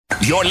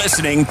You're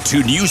listening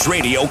to News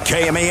Radio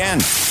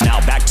KMAN.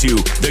 Now back to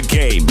The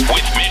Game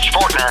with Mitch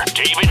Fortner,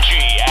 David G.,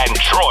 and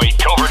Troy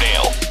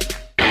Coverdale.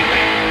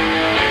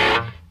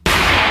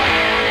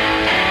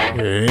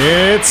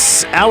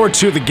 It's hour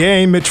 2 of The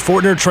Game. Mitch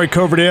Fortner, Troy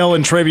Coverdale,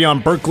 and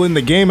Travion Berkland.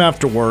 The Game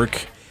After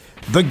Work.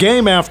 The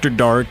Game After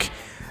Dark.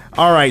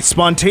 All right,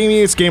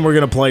 spontaneous game we're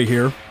going to play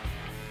here.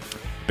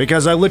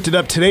 Because I looked it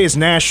up, today is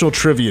National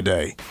Trivia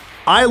Day.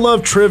 I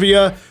love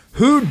trivia.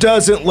 Who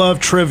doesn't love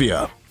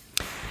trivia?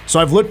 So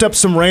I've looked up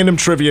some random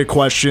trivia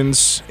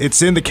questions.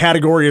 It's in the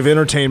category of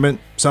entertainment,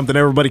 something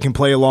everybody can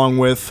play along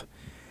with.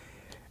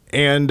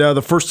 And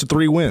the first to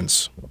 3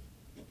 wins.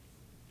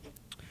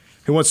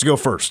 Who wants to go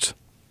first?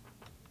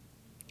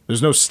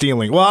 There's no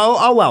stealing. Well,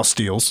 I'll allow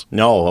steals.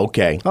 No,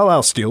 okay. I'll allow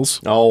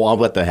steals. Oh,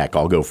 what the heck?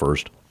 I'll go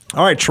first.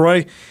 All right,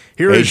 Troy.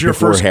 Here Age is your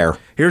before first hair.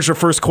 Here's your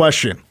first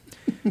question.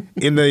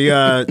 In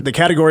the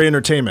category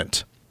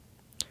entertainment.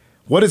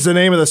 What is the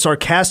name of the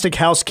sarcastic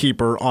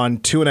housekeeper on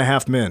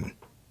 2.5 Men?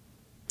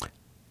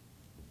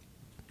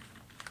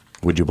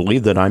 Would you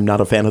believe that I'm not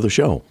a fan of the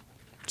show?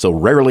 So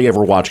rarely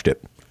ever watched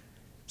it.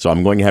 So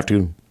I'm going to have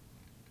to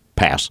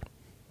pass.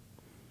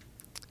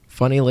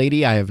 Funny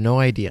lady, I have no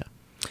idea.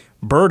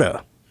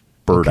 Berta.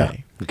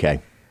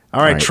 Okay.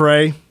 All right,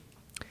 Trey.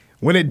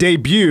 When it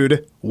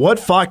debuted, what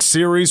Fox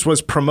series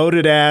was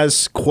promoted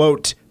as,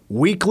 quote,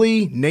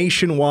 weekly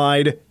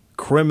nationwide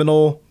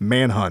criminal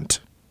manhunt?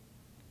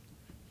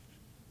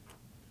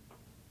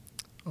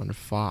 On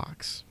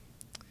Fox.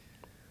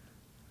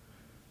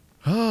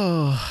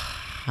 Oh,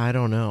 I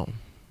don't know.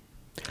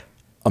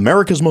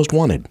 America's Most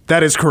Wanted.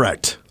 That is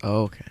correct.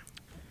 Oh, okay.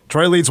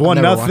 Troy leads I've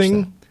never watched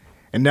 1-0,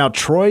 and now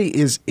Troy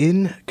is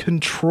in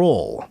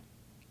control.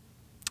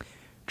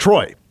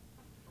 Troy,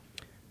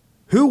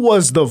 who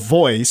was the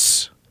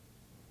voice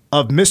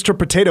of Mr.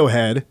 Potato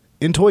Head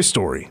in Toy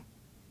Story?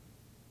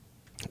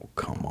 Oh,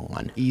 come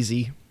on.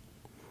 Easy.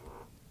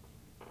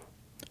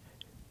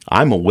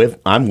 I'm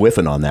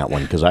whiffing on that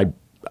one because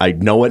I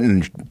know it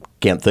and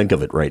can't think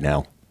of it right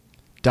now.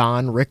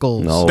 Don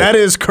Rickles. No. That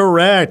is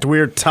correct.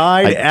 We're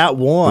tied at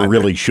 1. I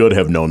really should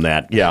have known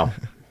that. Yeah. All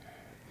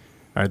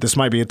right, this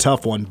might be a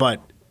tough one,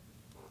 but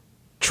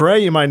Trey,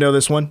 you might know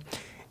this one.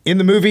 In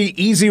the movie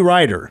Easy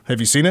Rider,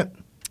 have you seen it?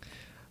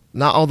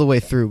 Not all the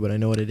way through, but I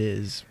know what it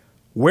is.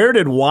 Where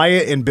did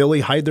Wyatt and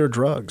Billy hide their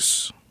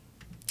drugs?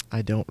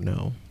 I don't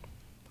know.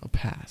 I'll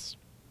pass.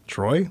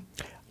 Troy?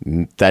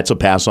 That's a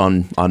pass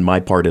on my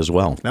part as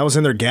well. That was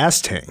in their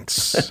gas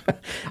tanks.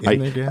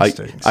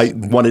 Tanks. I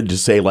wanted to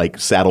say like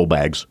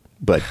saddlebags,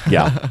 but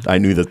yeah, I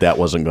knew that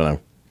wasn't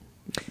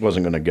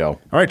gonna go.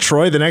 All right,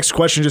 Troy, the next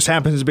question just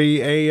happens to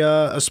be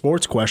a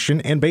sports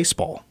question and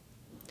baseball.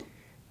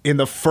 In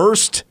the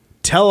first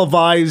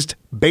televised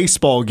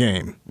baseball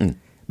game,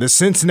 the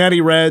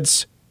Cincinnati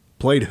Reds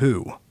played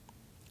who?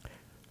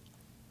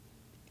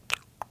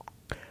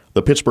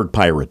 The Pittsburgh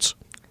Pirates.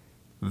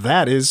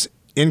 That is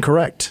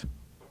incorrect.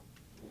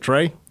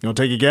 Trey, you want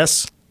to take a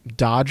guess?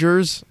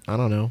 Dodgers? I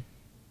don't know.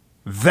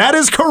 That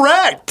is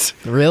correct.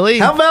 Really?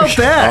 How about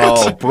that?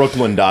 Oh,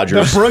 Brooklyn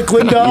Dodgers. The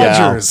Brooklyn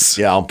Dodgers.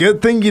 Yeah.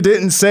 Good thing you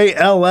didn't say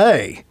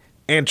L.A.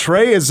 And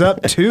Trey is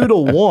up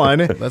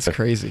 2-1. That's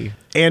crazy.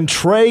 And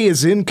Trey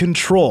is in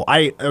control.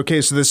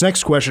 Okay, so this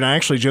next question I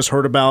actually just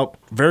heard about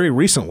very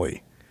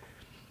recently.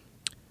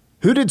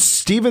 Who did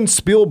Steven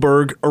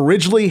Spielberg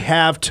originally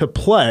have to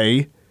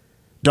play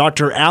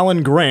Dr.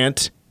 Alan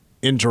Grant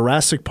in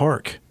Jurassic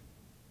Park?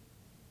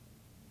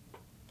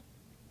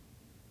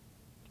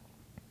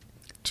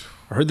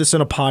 I heard this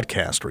in a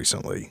podcast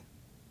recently.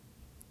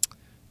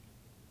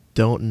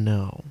 Don't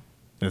know.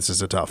 This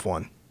is a tough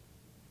one.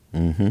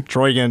 Mm-hmm.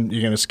 Troy, you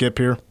going to skip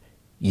here?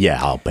 Yeah,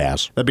 I'll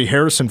pass. That'd be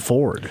Harrison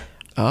Ford.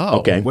 Oh.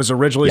 Okay. Was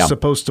originally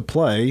supposed to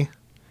play.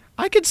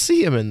 I could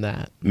see him in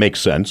that.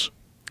 Makes sense.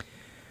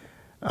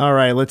 All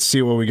right, let's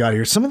see what we got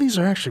here. Some of these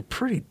are actually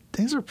pretty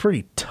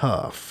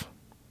tough.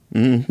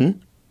 Mm-hmm.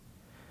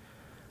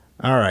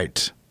 All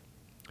right.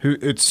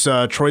 It's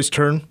Troy's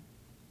turn.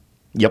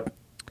 Yep.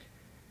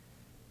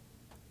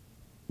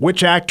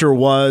 Which actor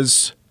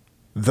was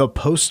the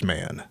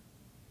postman?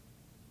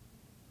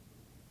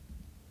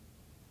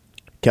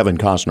 Kevin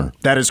Costner.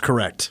 That is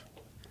correct.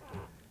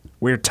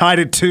 We're tied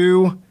at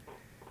 2.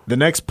 The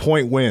next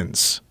point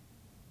wins.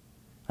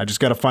 I just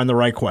got to find the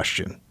right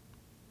question.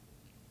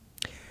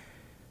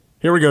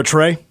 Here we go,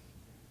 Trey.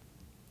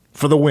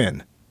 For the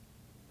win.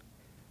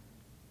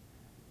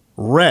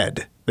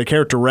 Red, the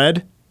character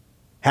Red,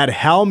 had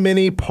how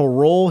many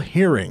parole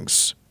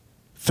hearings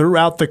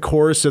throughout the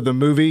course of the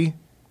movie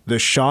The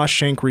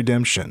Shawshank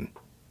Redemption?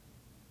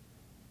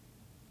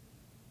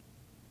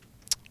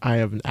 I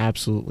have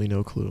absolutely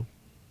no clue.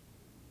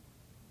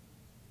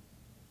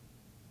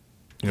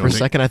 You For a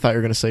second, I thought you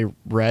were going to say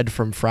Red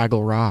from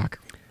Fraggle Rock.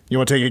 You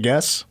want to take a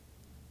guess?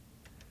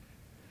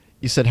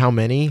 You said how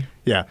many?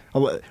 Yeah.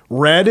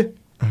 Red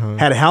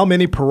had how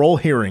many parole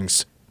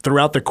hearings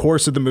throughout the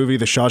course of the movie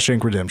The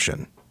Shawshank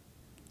Redemption?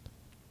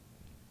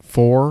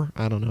 4?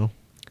 I don't know.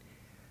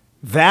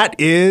 That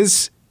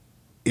is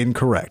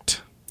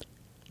incorrect.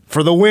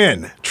 For the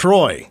win,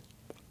 Troy.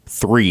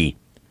 3.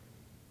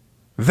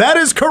 That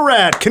is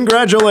correct.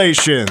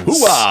 Congratulations.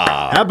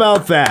 Hooah! How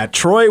about that?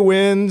 Troy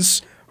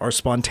wins our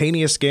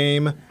spontaneous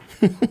game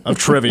of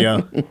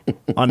trivia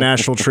on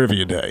National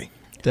Trivia Day.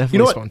 Definitely You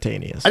know what?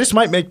 spontaneous. I just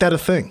might make that a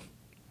thing.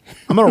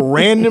 I'm going to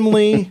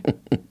randomly,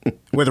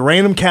 with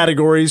random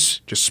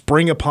categories, just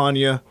spring upon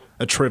you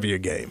a trivia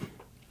game.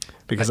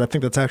 Because I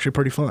think that's actually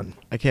pretty fun.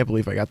 I can't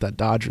believe I got that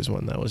Dodgers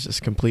one. That was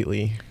just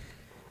completely...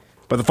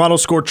 But the final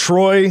score,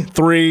 Troy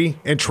 3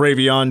 and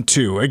Travion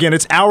 2. Again,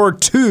 it's hour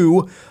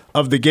 2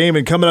 of the game,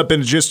 and coming up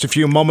in just a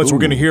few moments, we're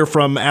going to hear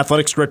from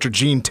Athletics Director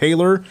Gene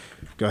Taylor.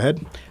 Go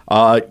ahead.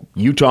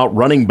 Utah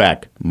running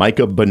back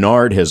Micah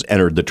Bernard has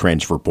entered the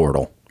transfer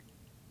portal.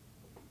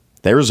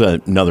 There's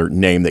another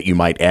name that you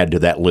might add to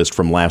that list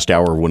from last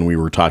hour when we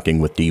were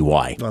talking with DY.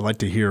 I'd like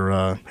to hear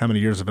how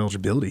many years of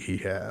eligibility he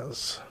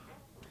has.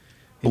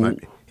 He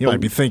might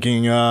be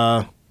thinking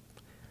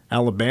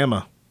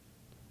Alabama.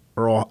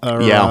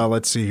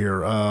 Let's see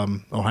here.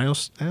 Ohio?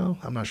 No,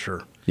 I'm not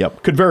sure.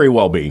 Yep, could very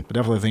well be. But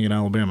definitely thinking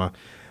Alabama.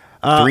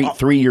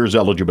 3 years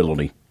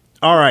eligibility.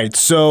 All right,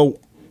 so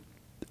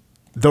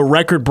the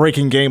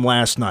record-breaking game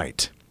last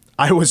night.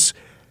 I was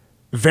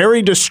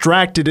very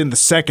distracted in the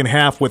second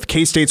half with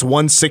K-State's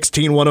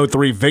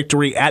 116-103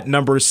 victory at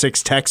number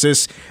 6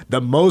 Texas,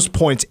 the most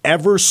points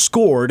ever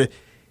scored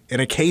in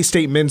a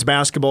K-State men's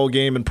basketball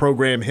game in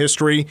program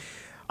history.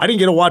 I didn't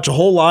get to watch a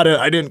whole lot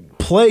I didn't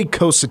play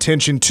close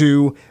attention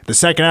to the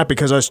second half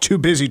because I was too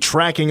busy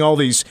tracking all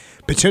these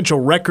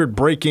potential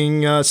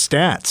record-breaking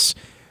stats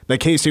that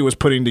K-State was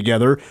putting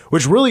together,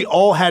 which really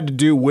all had to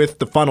do with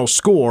the final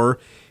score,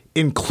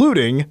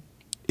 including,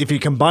 if you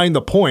combine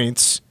the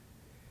points,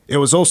 it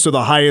was also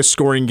the highest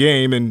scoring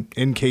game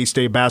in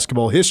K-State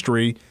basketball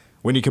history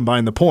when you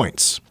combine the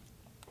points.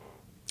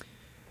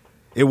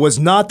 It was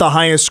not the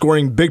highest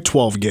scoring Big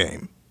 12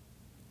 game.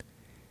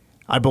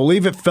 I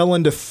believe it fell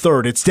into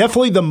third. It's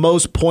definitely the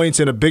most points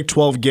in a Big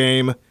 12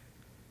 game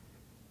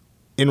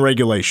in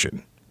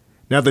regulation.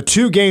 Now, the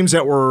two games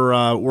that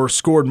were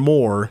scored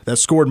more,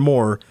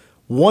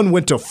 one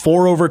went to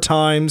 4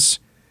 overtimes,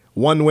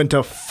 one went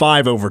to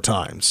 5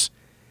 overtimes.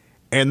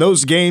 And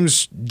those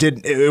games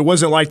it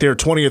wasn't like they were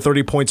 20 or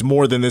 30 points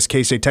more than this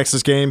K-State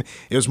Texas game.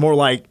 It was more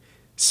like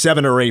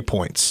 7 or 8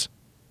 points.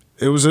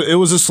 It was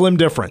a slim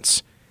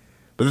difference.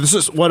 But this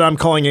is what I'm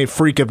calling a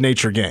freak of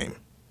nature game.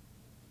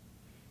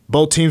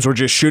 Both teams were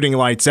just shooting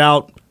lights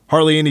out.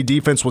 Hardly any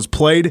defense was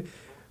played,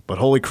 but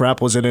holy crap,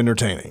 was it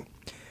entertaining.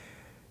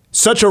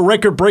 Such a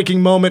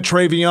record-breaking moment,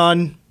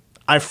 Travion.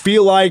 I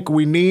feel like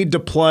we need to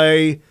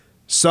play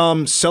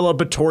some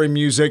celebratory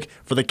music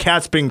for the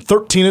Cats being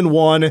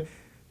 13-1,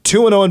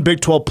 2-0 in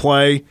Big 12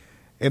 play,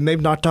 and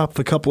they've knocked off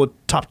a couple of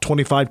top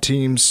 25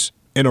 teams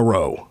in a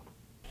row.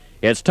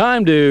 It's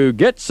time to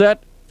get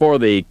set for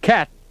the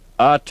Cat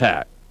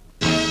Attack.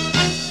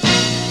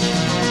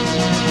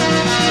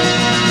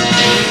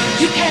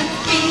 You can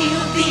feel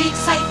the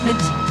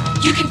excitement.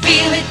 You can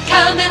feel it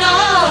coming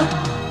on.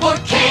 For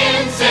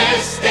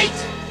Kansas State,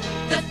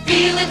 the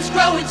feeling's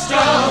growing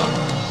strong.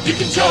 You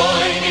can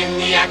join in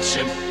the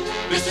action.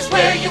 This is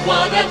where you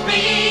want to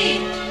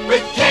be.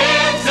 With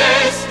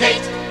Kansas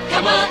State,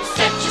 come on,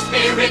 set your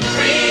spirit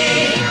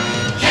free.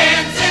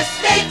 Kansas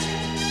State,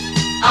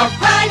 our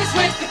pride is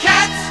with the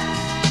Cats.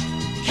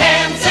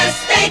 Kansas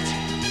State,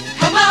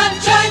 come on,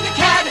 join the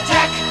Cat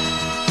Attack.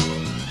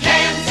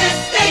 Kansas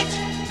State,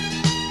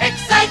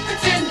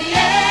 excitement's in the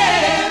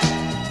air.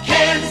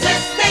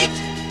 Kansas State,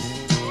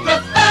 the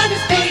fun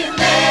is being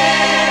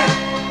there.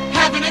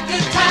 Having a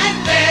good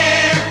time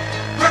there.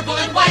 Purple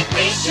and white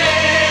we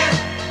share.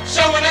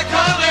 Showing our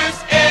colors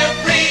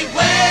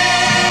everywhere.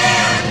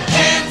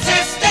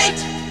 Kansas State,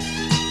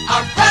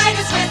 our pride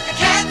is with the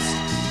Cats.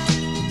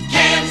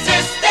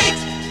 Kansas State,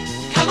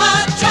 come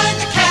on, join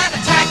the Cat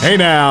Attack. Hey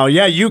now,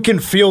 yeah, you can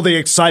feel the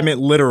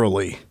excitement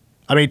literally.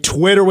 I mean,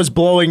 Twitter was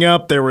blowing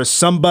up. There was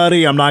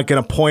somebody, I'm not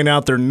going to point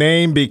out their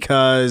name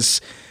because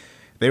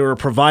they were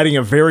providing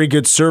a very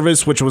good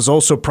service, which was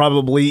also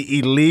probably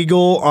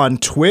illegal on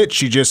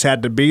Twitch. You just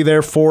had to be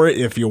there for it.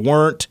 If you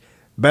weren't,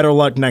 better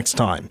luck next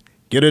time.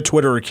 Get a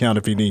Twitter account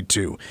if you need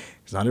to.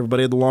 It's not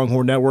everybody at the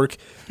Longhorn Network,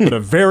 but a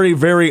very,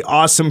 very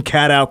awesome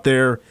cat out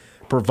there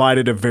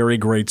provided a very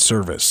great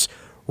service.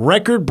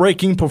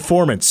 Record-breaking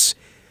performance.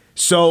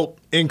 So,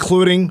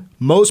 including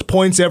most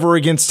points ever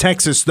against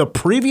Texas. The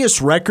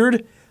previous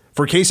record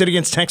for K-State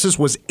against Texas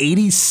was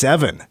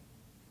 87.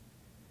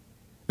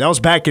 That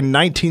was back in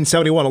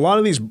 1971. A lot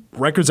of these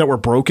records that were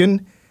broke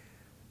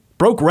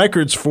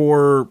records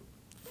for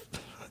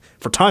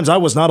times I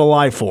was not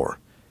alive for,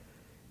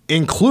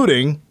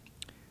 including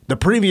the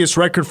previous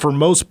record for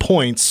most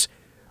points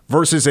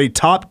versus a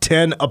top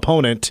 10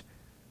 opponent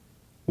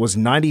was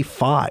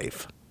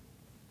 95.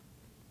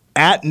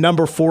 At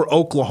number 4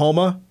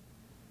 Oklahoma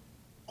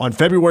on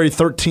February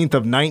 13th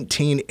of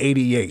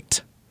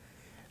 1988.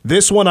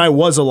 This one I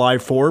was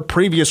alive for.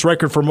 Previous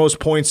record for most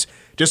points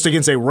just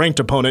against a ranked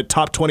opponent,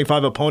 top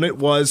 25 opponent,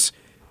 was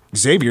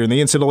Xavier in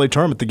the NCAA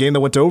tournament, the game that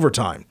went to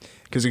overtime.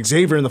 Because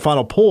Xavier in the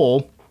final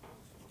poll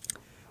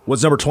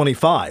was number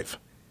 25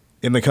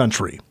 in the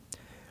country.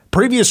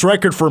 Previous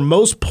record for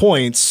most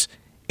points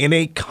in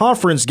a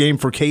conference game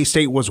for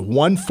K-State was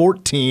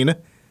 114,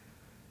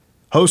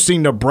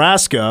 hosting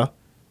Nebraska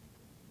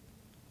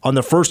on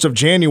the 1st of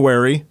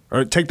January,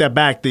 or take that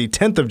back, the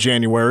 10th of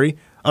January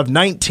of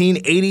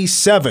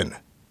 1987.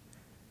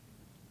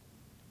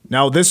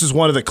 Now, this is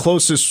one of the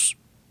closest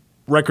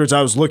records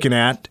I was looking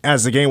at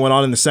as the game went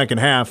on in the second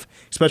half,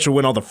 especially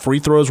when all the free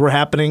throws were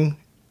happening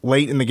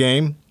late in the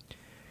game.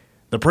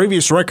 The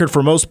previous record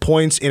for most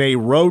points in a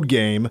road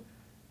game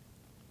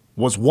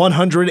was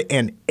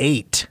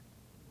 108.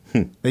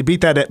 They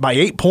beat that by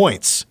 8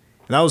 points.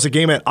 And that was a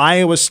game at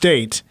Iowa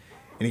State.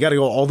 And you got to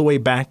go all the way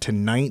back to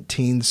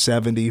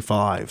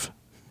 1975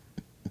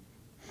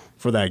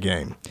 for that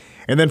game.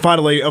 And then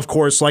finally, of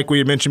course, like we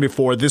had mentioned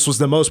before, this was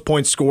the most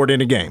points scored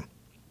in a game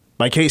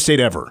by K-State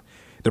ever.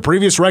 The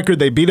previous record,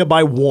 they beat it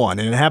by 1,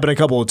 and it happened a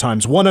couple of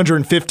times.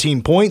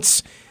 115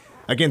 points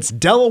against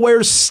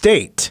Delaware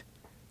State,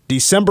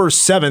 December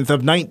 7th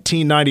of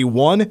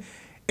 1991.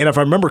 And if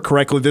I remember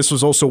correctly, this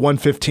was also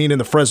 115 in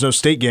the Fresno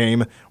State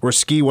game where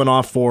Ski went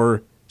off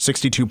for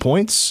 62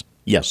 points.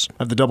 Yes. I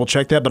have to double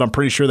check that, but I'm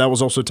pretty sure that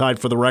was also tied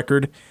for the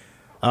record.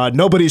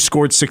 Nobody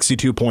scored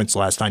 62 points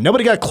last night.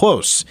 Nobody got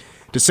close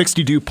to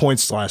 62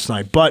 points last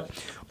night, but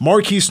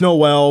Marquise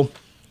Noel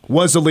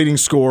was the leading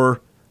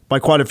scorer by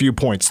quite a few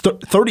points.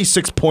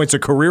 36 points, a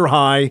career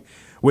high,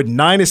 with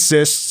 9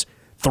 assists,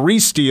 3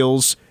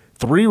 steals,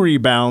 3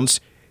 rebounds.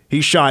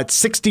 He shot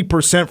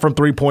 60% from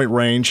three-point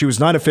range. He was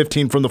 9 of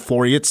 15 from the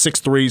floor. He hit 6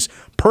 threes,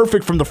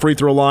 perfect from the free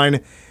throw line.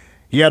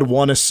 He had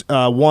one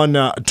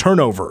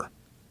turnover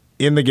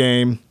in the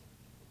game.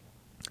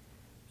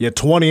 He had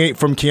 28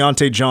 from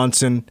Keontae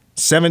Johnson,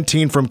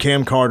 17 from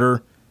Cam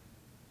Carter,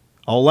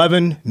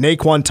 11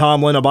 Naquan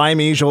Tomlin,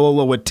 Abayemi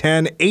Ijalola with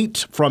 10,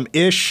 8 from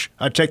Ish.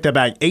 I checked that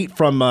back. 8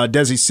 from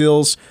Desi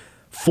Sills,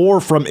 4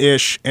 from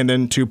Ish, and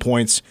then 2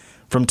 points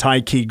from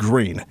Tyke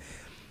Green.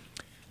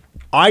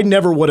 I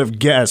never would have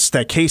guessed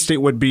that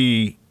K-State would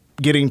be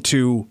getting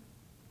to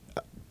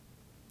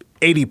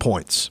 80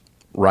 points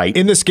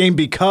in this game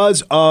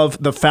because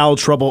of the foul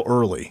trouble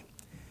early.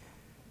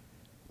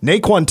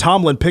 Naquan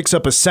Tomlin picks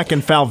up a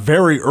second foul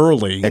very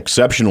early.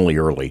 Exceptionally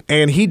early.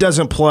 And he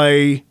doesn't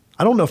play.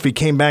 I don't know if he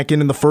came back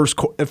in the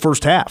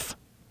first half.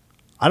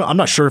 I'm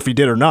not sure if he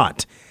did or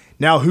not.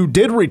 Now, who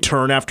did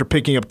return after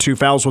picking up 2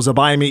 fouls was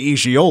Abayemi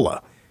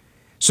Ijalola.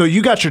 So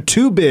you got your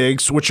 2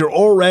 bigs, which are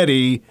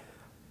already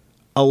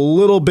a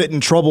little bit in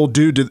trouble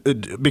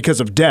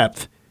because of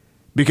depth,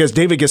 because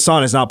David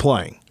Gasson is not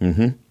playing.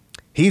 Mm-hmm.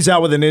 He's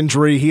out with an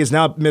injury. He has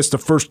now missed the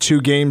first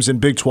 2 games in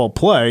Big 12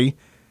 play.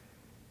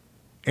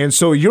 And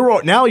so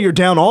you're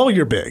down all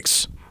your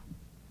bigs.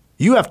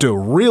 You have to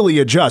really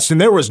adjust.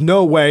 And there was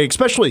no way,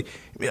 especially,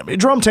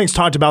 Drum Tank's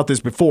talked about this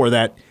before,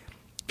 that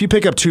if you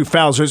pick up 2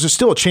 fouls, there's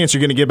still a chance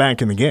you're going to get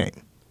back in the game.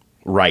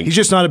 Right. He's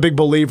just not a big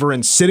believer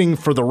in sitting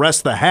for the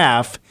rest of the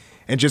half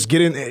and just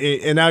get in,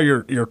 and now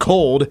you're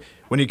cold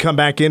when you come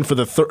back in for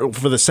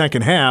the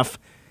second half.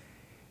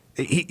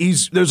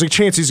 There's a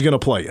chance he's going to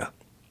play you.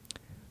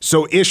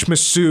 So Ish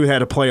Massoud had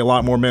to play a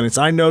lot more minutes.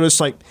 I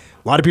noticed a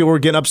lot of people were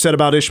getting upset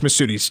about Ish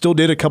Massoud. He still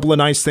did a couple of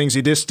nice things.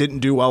 He just didn't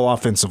do well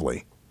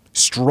offensively.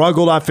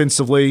 Struggled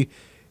offensively.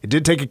 It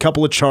did take a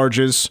couple of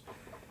charges.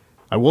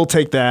 I will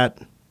take that.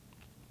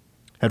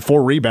 Had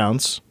 4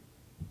 rebounds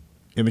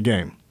in the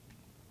game.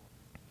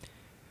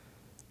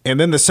 And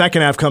then the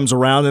second half comes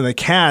around, and the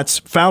Cats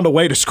found a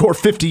way to score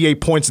 58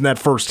 points in that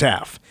first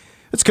half.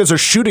 It's because they're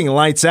shooting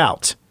lights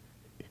out.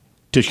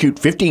 To shoot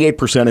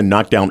 58% and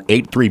knock down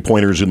 8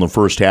 3-pointers in the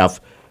first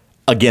half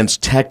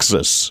against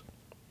Texas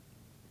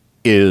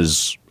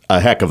is a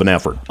heck of an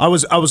effort. I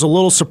was a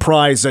little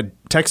surprised that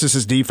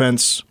Texas's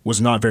defense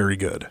was not very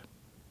good.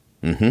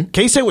 Mm-hmm.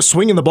 K-State was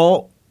swinging the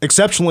ball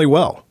exceptionally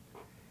well.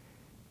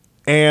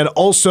 And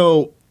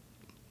also,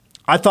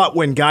 I thought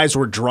when guys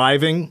were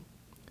driving,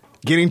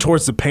 getting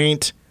towards the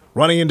paint,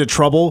 running into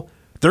trouble,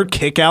 their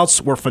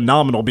kickouts were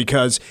phenomenal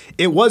because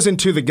it wasn't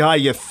to the guy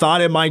you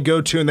thought it might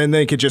go to and then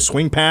they could just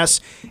swing pass.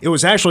 It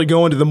was actually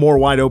going to the more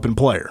wide open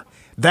player.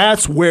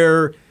 That's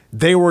where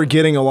they were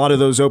getting a lot of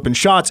those open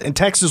shots, and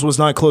Texas was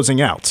not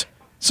closing out.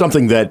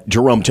 Something that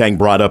Jerome Tang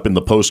brought up in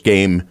the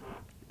post-game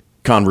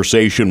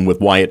conversation with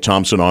Wyatt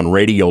Thompson on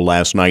radio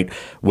last night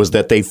was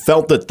that they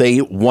felt that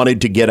they wanted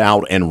to get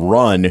out and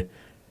run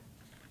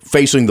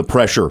facing the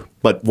pressure.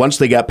 But once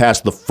they got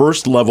past the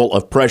first level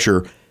of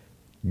pressure,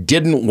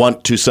 didn't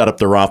want to set up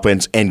their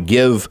offense and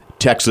give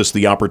Texas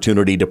the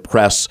opportunity to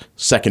press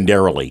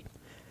secondarily.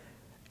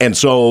 And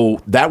so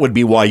that would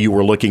be why you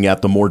were looking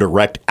at the more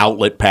direct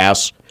outlet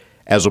pass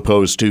as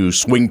opposed to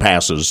swing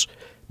passes.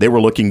 They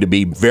were looking to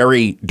be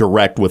very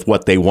direct with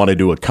what they wanted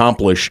to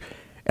accomplish.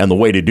 And the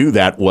way to do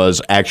that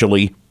was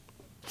actually,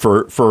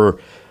 for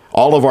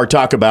all of our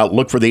talk about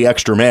look for the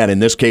extra man, in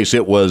this case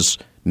it was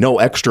no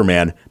extra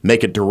man,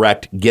 make it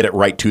direct, get it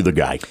right to the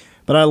guy.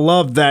 But I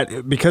love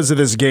that because of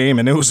this game,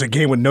 and it was a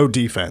game with no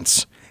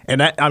defense.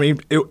 And that,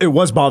 it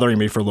was bothering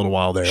me for a little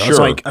while there.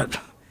 Sure. I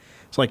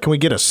was like, can we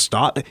get a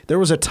stop? There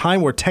was a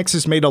time where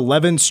Texas made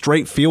 11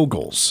 straight field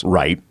goals.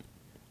 Right.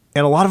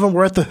 And a lot of them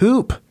were at the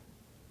hoop.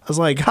 I was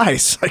like,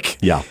 guys,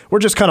 Yeah. we're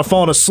just kind of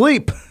falling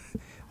asleep.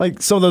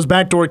 Like some of those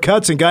backdoor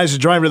cuts and guys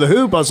just driving to the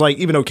hoop. I was like,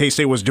 even though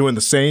K-State was doing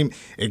the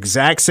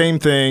exact same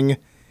thing,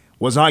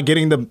 was not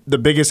getting the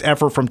biggest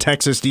effort from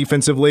Texas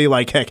defensively.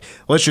 Like, heck,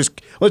 let's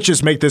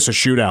just make this a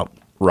shootout.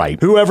 Right.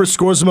 Whoever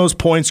scores the most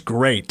points,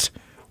 great.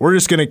 We're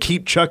just going to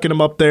keep chucking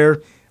them up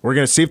there. We're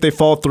going to see if they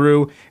fall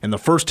through, and the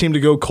first team to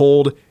go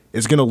cold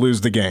is going to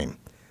lose the game.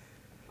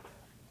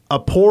 A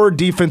poor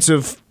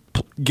defensive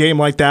game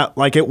like that,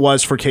 like it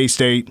was for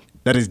K-State,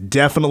 that is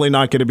definitely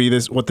not going to be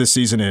what this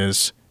season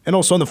is. And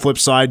also on the flip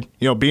side,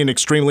 being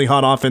extremely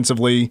hot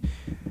offensively.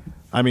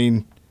 I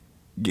mean,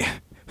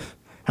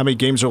 how many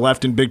games are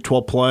left in Big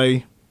 12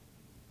 play?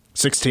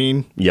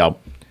 16? Yep.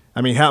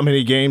 I mean, how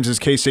many games is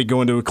K-State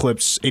going to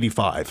eclipse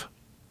 85?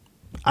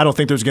 I don't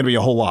think there's going to be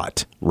a whole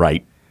lot.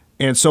 Right.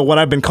 And so what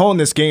I've been calling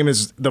this game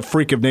is the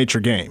freak of nature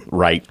game.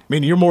 Right. I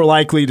mean, you're more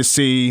likely to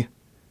see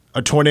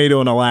a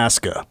tornado in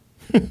Alaska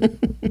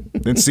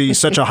than see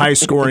such a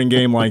high-scoring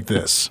game like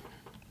this.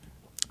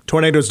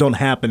 Tornadoes don't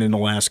happen in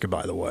Alaska,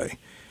 by the way.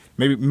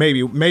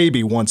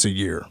 Maybe once a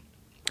year.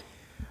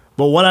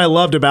 But what I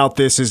loved about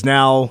this is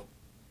now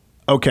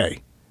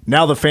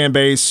the fan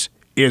base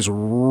is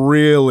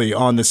really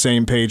on the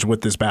same page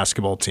with this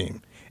basketball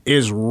team,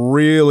 is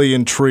really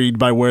intrigued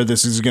by where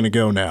this is going to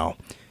go now.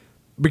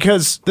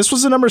 Because this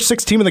was the number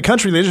 6 team in the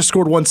country. They just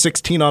scored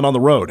 116 on the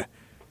road.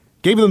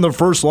 Gave them their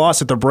first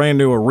loss at the brand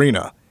new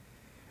arena.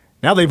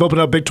 Now they've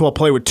opened up Big 12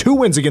 play with 2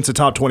 wins against a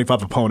top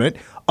 25 opponent.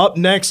 Up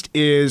next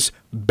is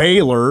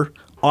Baylor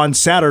on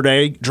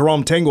Saturday.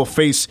 Jerome Tang will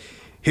face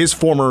his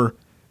former,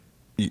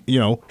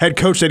 head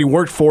coach that he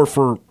worked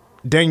for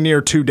dang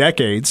near 2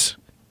 decades.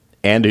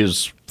 And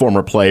his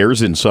former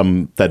players and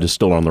some that is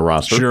still on the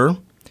roster. Sure.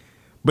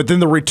 But then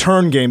the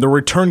return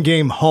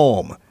game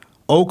home.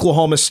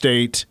 Oklahoma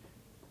State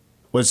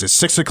was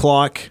 6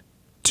 o'clock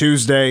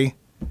Tuesday.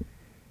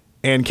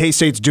 And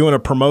K-State's doing a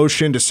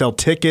promotion to sell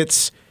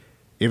tickets.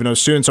 Even though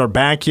students aren't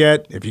back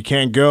yet, if you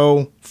can't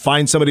go,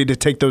 find somebody to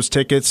take those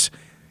tickets.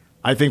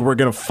 I think we're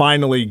going to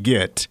finally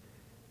get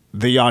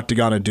the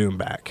Octagon of Doom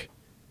back.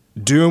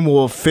 Doom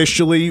will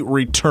officially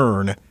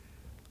return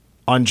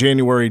on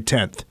January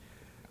 10th.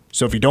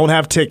 So if you don't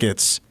have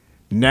tickets,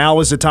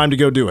 now is the time to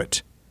go do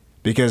it.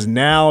 Because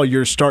now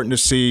you're starting to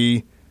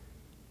see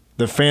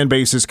the fan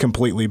base is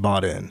completely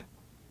bought in.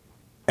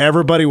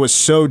 Everybody was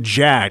so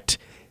jacked.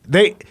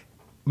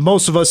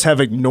 Most of us have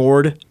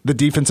ignored the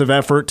defensive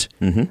effort.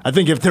 Mm-hmm. I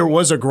think if there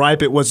was a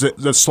gripe, it was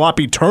the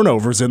sloppy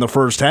turnovers in the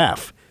first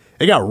half.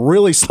 It got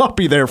really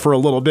sloppy there for a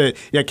little bit.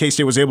 Yeah,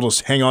 K-State was able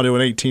to hang on to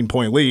an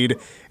 18-point lead,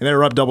 and they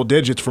were up double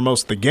digits for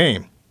most of the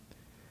game.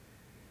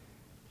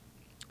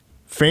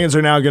 Fans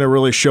are now going to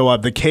really show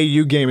up. The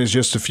KU game is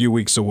just a few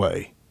weeks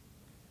away.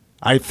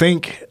 I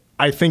think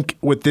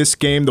with this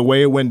game, the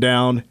way it went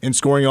down and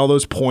scoring all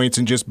those points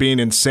and just being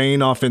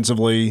insane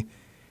offensively,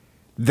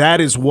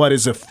 that is what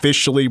has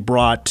officially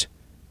brought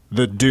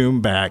the Doom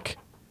back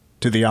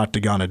to the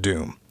Octagon of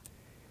Doom.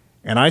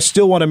 And I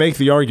still want to make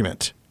the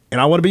argument,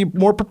 and I want to be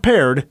more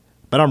prepared,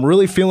 but I'm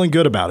really feeling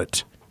good about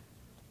it.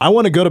 I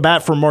want to go to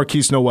bat for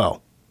Marquise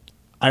Noel.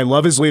 I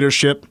love his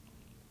leadership.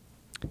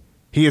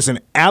 He is an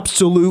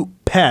absolute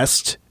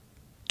pest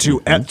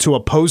to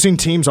opposing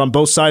teams on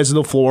both sides of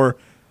the floor.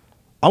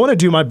 I want to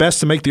do my best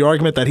to make the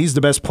argument that he's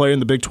the best player in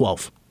the Big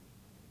 12.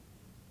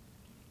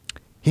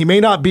 He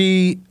may not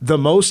be the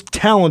most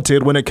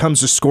talented when it comes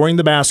to scoring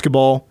the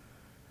basketball,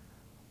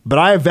 but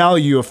I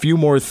value a few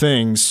more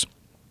things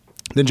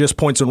than just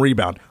points and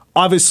rebound.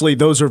 Obviously,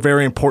 those are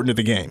very important to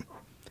the game,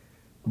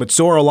 but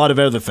so are a lot of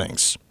other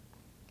things.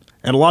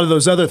 And a lot of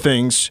those other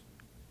things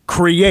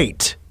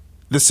create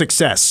the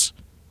success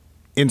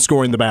in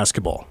scoring the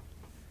basketball.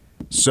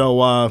 So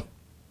I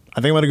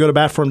think I'm going to go to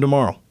bat for him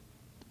tomorrow.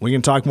 We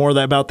can talk more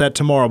about that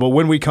tomorrow, but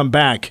when we come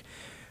back,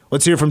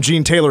 let's hear from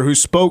Gene Taylor, who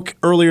spoke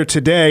earlier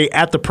today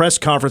at the press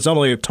conference, not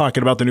only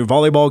talking about the new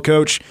volleyball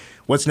coach,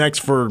 what's next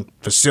for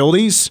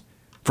facilities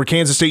for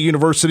Kansas State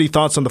University,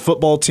 thoughts on the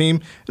football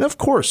team, and of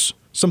course,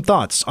 some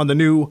thoughts on the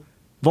new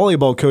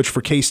volleyball coach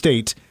for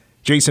K-State,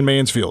 Jason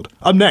Mansfield.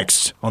 Up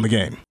next on The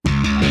Game.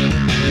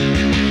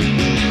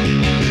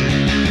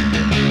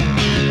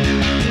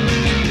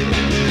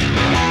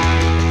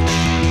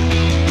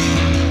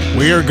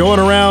 We are going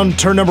around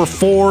turn number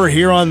 4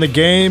 here on The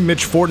Game.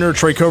 Mitch Fortner,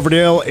 Troy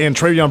Coverdale, and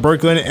Travion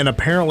Berkland. And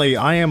apparently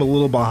I am a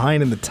little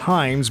behind in the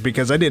times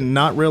because I did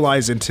not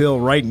realize until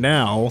right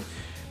now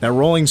that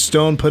Rolling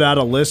Stone put out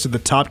a list of the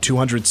top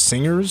 200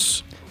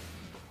 singers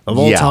of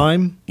all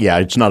time. Yeah,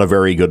 it's not a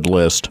very good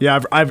list.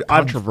 Yeah, I've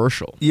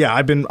Controversial. Yeah,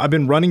 I've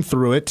been running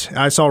through it.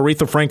 I saw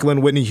Aretha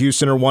Franklin, Whitney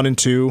Houston are 1 and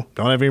 2.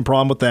 Don't have any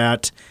problem with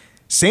that.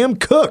 Sam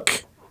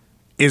Cooke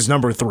is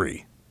number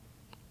 3.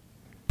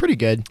 Pretty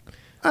good.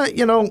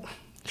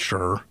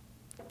 Sure.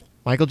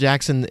 Michael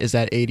Jackson is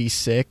at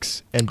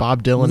 86, and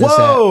Bob Dylan is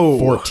Whoa! at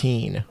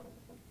 14.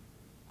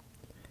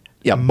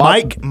 Yeah,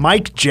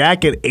 Mike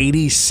Jack at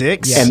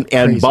 86? Yeah. and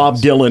Craziness. Bob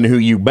Dylan, who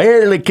you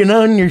barely can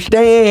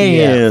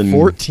understand. Yeah,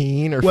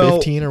 14 or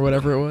 15 or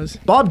whatever it was.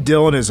 Bob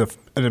Dylan is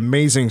an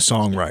amazing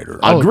songwriter.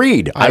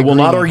 Agreed. I will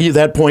not argue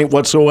that point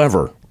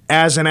whatsoever.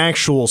 As an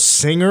actual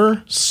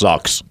singer,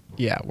 Sucks.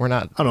 Yeah, we're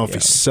not. I don't know if he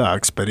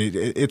sucks, but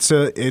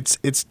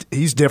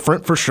he's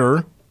different for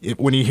sure.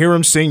 When you hear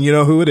him sing, you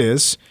know who it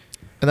is.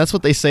 And that's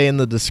what they say in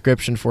the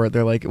description for it.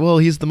 They're like, well,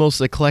 he's the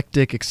most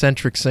eclectic,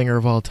 eccentric singer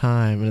of all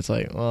time. And it's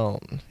like, well,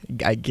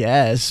 I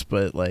guess,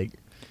 but like.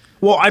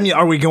 Well, I mean,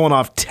 are we going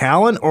off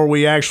talent or are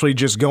we actually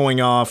just going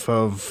off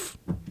of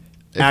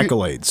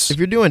accolades? If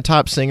you're doing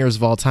top singers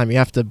of all time, you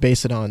have to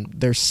base it on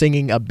their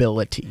singing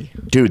ability.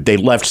 Dude, they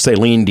left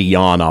Celine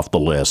Dion off the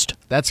list.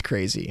 That's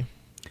crazy.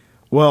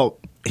 Well,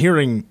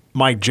 hearing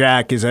Mike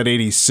Jack is at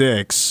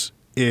 86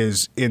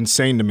 is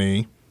insane to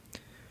me.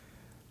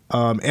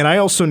 And I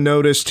also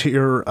noticed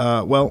here,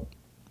 well,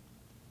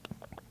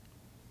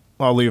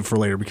 I'll leave it for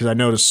later because I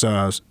noticed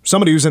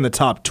somebody who's in the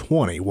top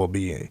 20 will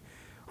be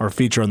our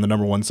feature on the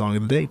number one song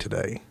of the day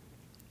today.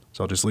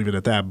 So I'll just leave it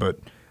at that, but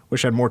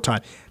wish I had more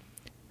time.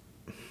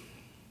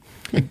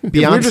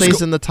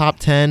 Beyonce's in the top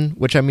 10,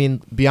 which, I mean,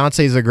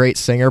 Beyonce's a great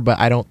singer, but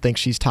I don't think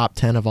she's top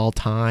 10 of all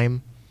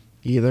time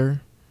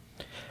either.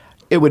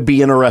 It would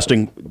be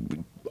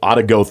interesting, ought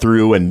to go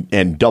through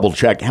and double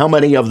check how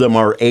many of them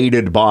are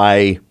aided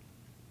by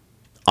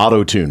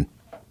auto-tune.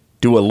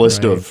 Do a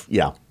list of,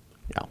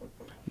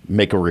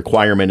 make a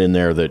requirement in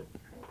there that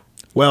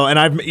well, and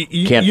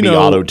can't be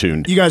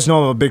auto-tuned. You guys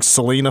know I'm a big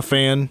Selena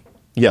fan.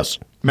 Yes.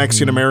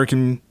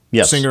 Mexican-American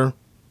Yes. singer.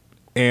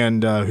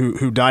 And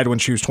who died when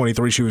she was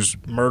 23. She was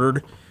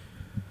murdered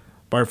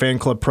by her fan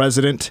club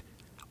president.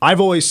 I've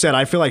always said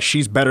I feel like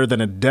she's better than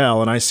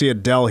Adele, and I see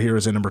Adele here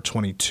as a number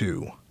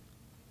 22.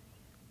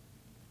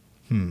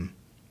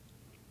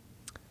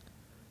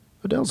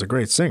 Adele's a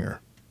great singer.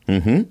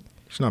 Mm-hmm.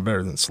 She's not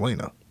better than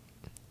Selena.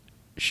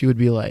 She would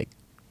be like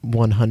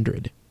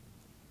 100.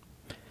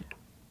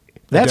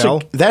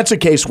 That's a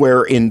case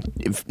where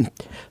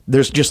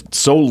there's just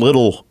so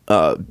little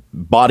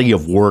body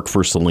of work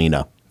for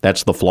Selena.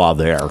 That's the flaw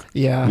there.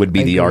 Yeah, would be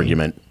I the agree.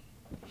 argument.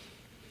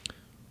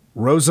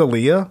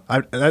 Rosalia,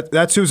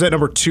 that's who's at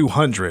number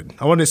 200.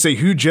 I wanted to say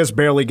who just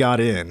barely got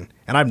in,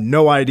 and I have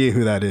no idea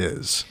who that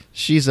is.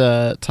 She's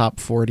a top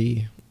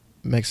 40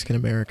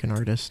 Mexican-American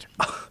artist.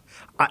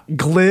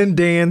 Glenn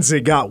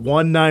Danzig got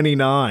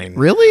 199.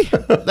 Really?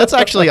 That's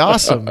actually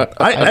awesome.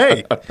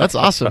 Hey, That's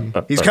awesome.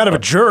 he's kind of a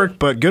jerk,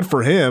 but good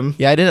for him.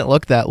 Yeah, I didn't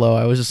look that low.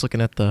 I was just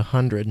looking at the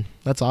 100.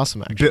 That's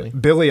awesome, actually.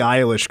 Billie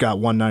Eilish got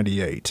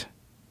 198.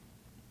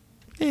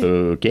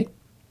 Okay.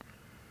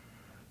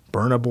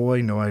 Burna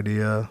Boy, no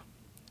idea.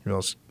 Who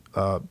else?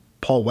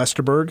 Paul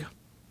Westerberg.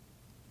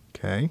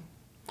 Okay.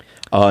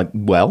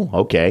 Well,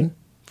 okay.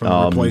 From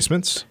the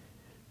Replacements.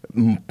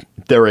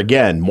 There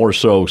again, more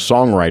so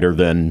songwriter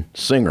than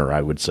singer,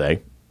 I would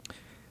say.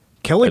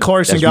 Kelly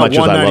Clarkson as got much as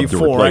I love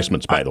 194. the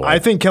Replacements, by the way. I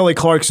think Kelly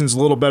Clarkson's a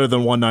little better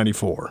than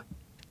 194.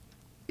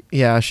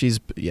 Yeah, she's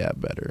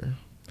better.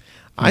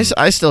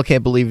 I still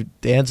can't believe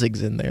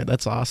Danzig's in there.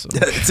 That's awesome.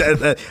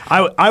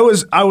 I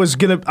was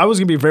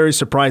gonna be very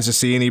surprised to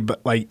see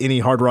any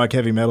hard rock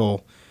heavy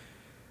metal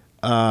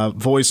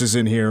voices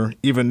in here,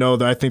 even though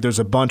I think there's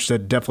a bunch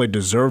that definitely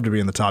deserve to be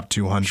in the top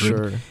 200.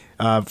 Sure.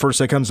 First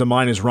that comes to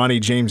mind is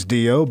Ronnie James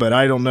Dio, but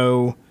I don't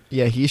know.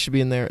 Yeah, he should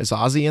be in there. Is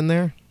Ozzy in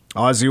there?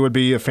 Ozzy would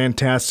be a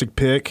fantastic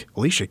pick.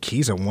 Alicia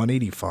Keys at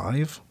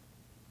 185.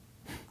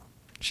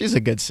 She's a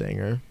good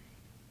singer.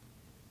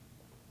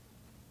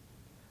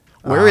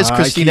 Where is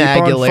Christina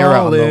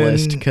Aguilera on the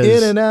list?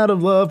 In and out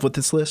of love with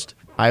this list.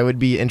 I would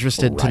be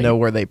interested to know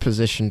where they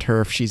positioned her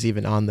if she's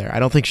even on there. I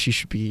don't think she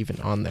should be even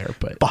on there,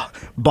 but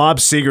Bob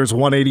Seger's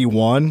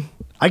 181.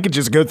 I could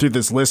just go through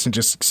this list and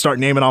just start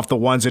naming off the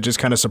ones that just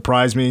kind of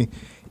surprise me,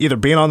 either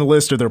being on the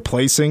list or their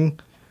placing.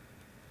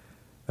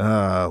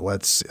 I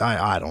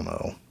don't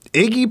know.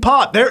 Iggy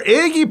Pop.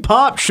 Iggy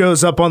Pop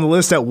shows up on the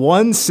list at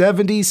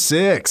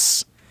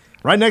 176.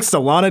 Right next to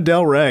Lana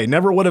Del Rey.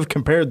 Never would have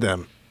compared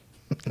them.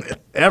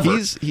 Ever.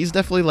 He's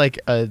definitely like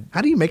a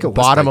how do you make a list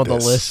bottom like of the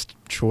this? list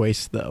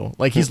choice though.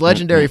 Like he's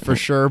legendary for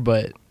sure,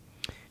 but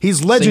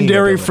he's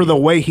legendary for the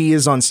way he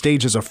is on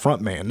stage as a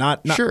frontman,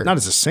 not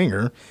as a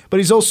singer,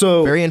 but he's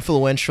also very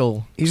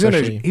influential. He's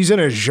in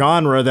a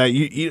genre that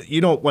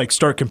you don't like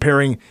start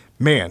comparing.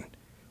 Man,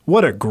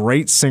 what a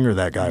great singer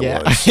that guy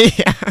was.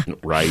 Yeah.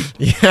 Right.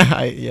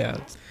 Yeah.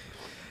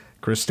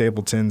 Chris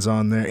Stapleton's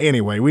on there.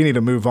 Anyway, we need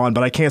to move on,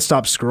 but I can't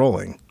stop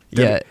scrolling.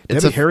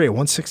 Debbie Harry at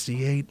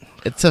 168.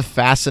 It's a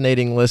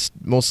fascinating list,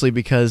 mostly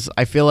because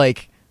I feel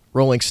like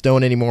Rolling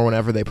Stone anymore,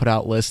 whenever they put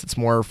out lists, it's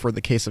more for the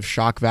case of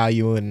shock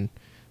value and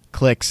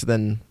clicks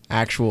than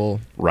actual.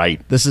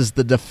 Right. This is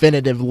the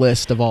definitive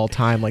list of all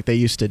time, like they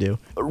used to do.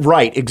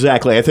 Right.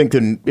 Exactly. I think,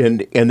 and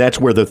that's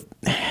where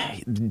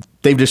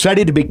they've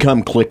decided to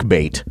become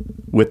clickbait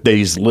with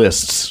these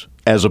lists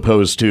as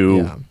opposed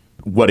to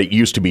what it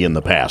used to be in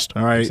the past.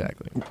 All right.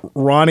 Exactly.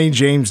 Ronnie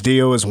James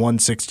Dio is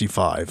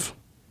 165.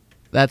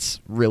 That's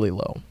really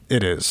low.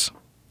 It is.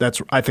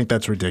 I think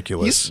that's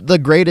ridiculous. He's the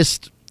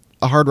greatest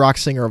hard rock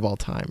singer of all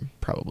time,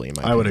 probably, in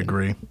my opinion. I would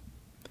agree.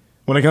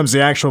 When it comes to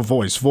actual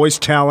voice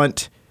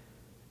talent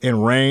and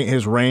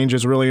his range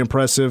is really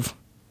impressive.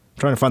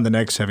 trying to find the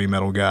next heavy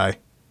metal guy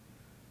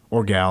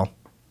or gal.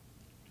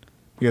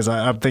 Because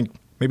I think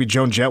maybe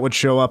Joan Jett would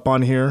show up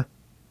on here.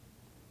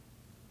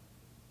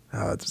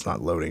 It's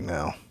not loading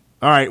now.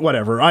 All right,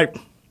 whatever. I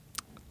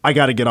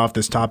got to get off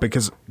this topic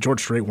because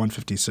George Strait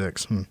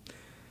 156.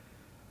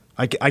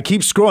 I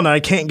keep scrolling and I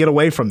can't get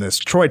away from this.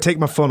 Troy, take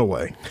my phone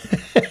away.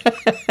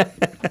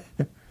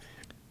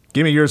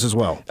 Give me yours as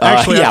well.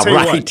 Actually, yeah, I'll tell you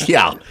right. what.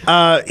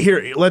 Yeah.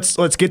 Here, let's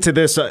get to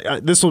this.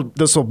 This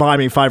will buy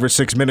me 5 or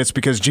 6 minutes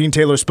because Gene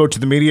Taylor spoke to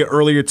the media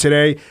earlier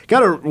today.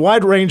 Got a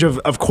wide range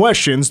of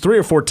questions, 3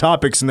 or 4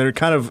 topics, and they're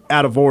kind of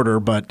out of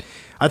order. But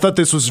I thought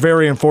this was a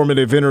very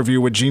informative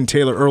interview with Gene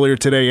Taylor earlier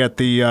today at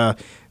the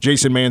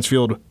Jason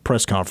Mansfield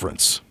press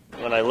conference.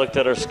 When I looked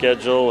at our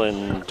schedule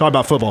and talk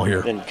about football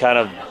here, and kind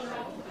of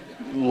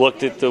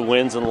looked at the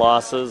wins and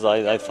losses,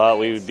 I thought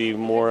we would be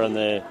more in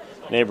the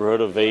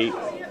neighborhood of 8.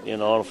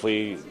 If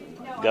we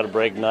got to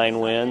break 9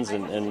 wins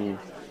and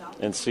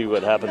see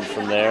what happens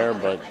from there.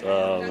 But,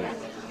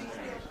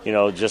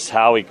 just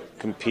how we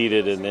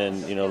competed and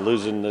then,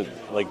 losing,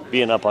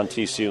 being up on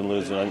TCU and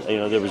losing,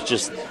 there was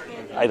just,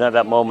 I had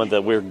that moment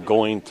that we're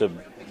going to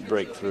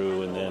break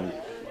through. And then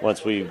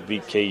once we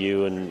beat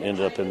KU and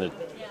ended up in the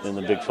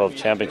Big 12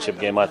 championship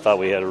game, I thought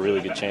we had a really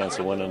good chance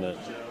of winning it.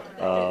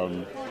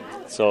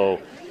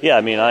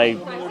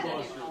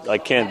 I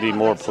can't be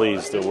more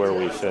pleased at where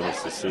we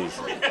finished the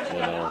season.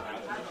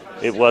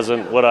 It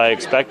wasn't what I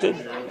expected,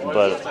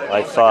 but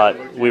I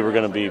thought we were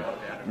going to be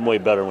way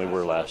better than we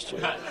were last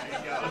year.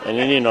 And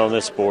then, in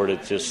this sport,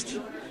 it just,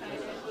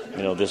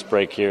 this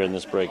break here and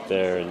this break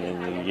there, and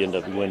then you end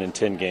up winning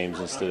 10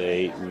 games instead of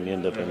 8, and you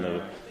end up in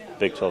the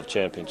Big 12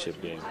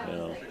 championship game,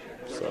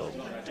 So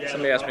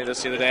somebody asked me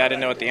this the other day. I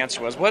didn't know what the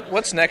answer was.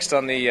 What's next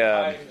on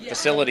the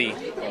facility,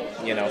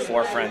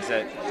 forefront?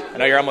 I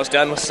know you're almost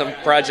done with some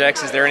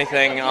projects. Is there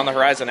anything on the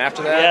horizon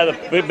after that?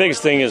 Yeah, the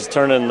biggest thing is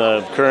turning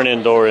the current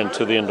indoor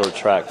into the indoor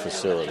track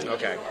facility.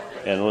 Okay.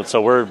 And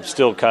so we're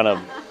still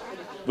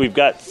we've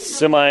got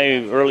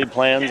semi-early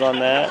plans on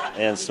that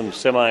and some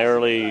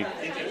semi-early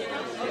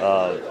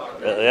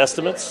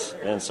estimates.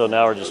 And so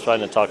now we're just trying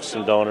to talk to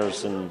some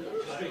donors and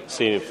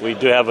see if we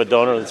do have a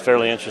donor that's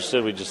fairly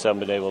interested. We just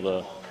haven't been able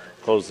to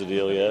close the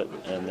deal yet.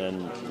 And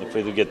then if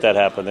we do get that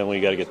happen, then we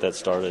got to get that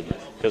started.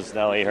 Because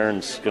now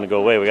Ahern's going to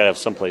go away. We got to have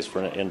some place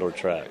for an indoor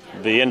track.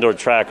 The indoor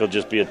track will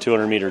just be a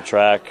 200-meter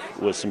track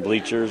with some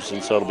bleachers,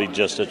 and so it'll be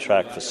just a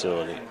track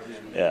facility.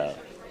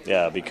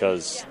 Yeah,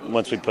 because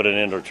once we put an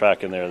indoor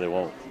track in there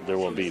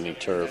won't be any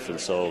turf, and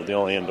so the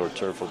only indoor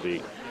turf will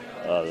be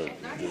the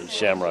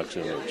Shamrocks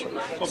indoor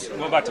turf. Well,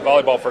 going back to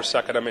volleyball for a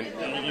second,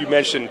 you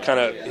mentioned kind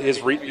of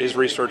his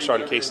research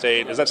on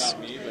K-State. Is that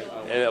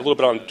and a little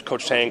bit on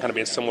Coach Tang kind of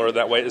being similar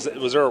that way?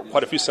 Was there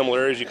quite a few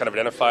similarities you kind of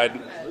identified?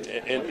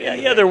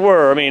 Yeah, there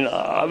were.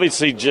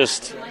 Obviously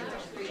just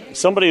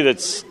somebody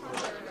that's,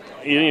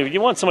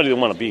 you want somebody to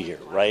want to be here,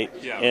 right?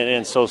 Yeah.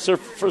 And so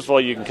first of all,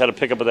 you can kind of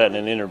pick up on that in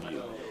an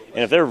interview.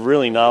 And if they're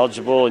really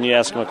knowledgeable and you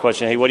ask them a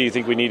question, hey, what do you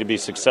think we need to be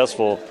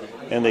successful?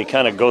 And they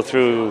kind of go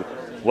through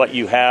what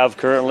you have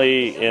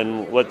currently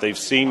and what they've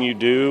seen you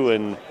do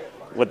and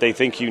what they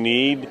think you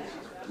need,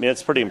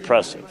 it's pretty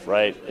impressive,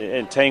 right?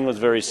 And Tang was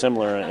very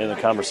similar in the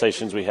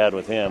conversations we had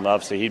with him.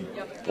 Obviously, he'd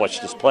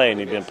watched us play and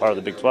he'd been part of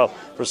the Big 12.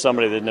 For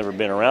somebody that had never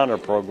been around our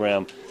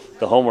program,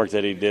 the homework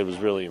that he did was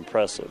really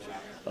impressive.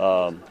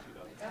 And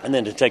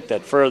then to take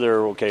that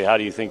further, okay, how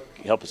do you think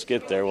help us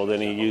get there? Well, then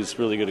he used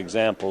really good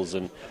examples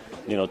and,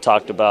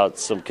 talked about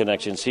some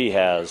connections he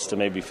has to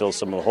maybe fill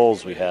some of the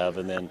holes we have.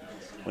 And then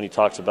when he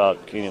talks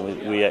about,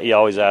 he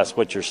always asks,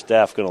 what's your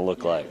staff going to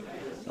look like?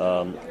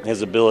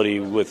 His ability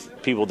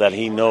with people that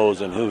he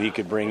knows and who he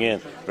could bring in.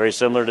 Very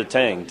similar to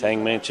Tang.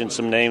 Tang mentioned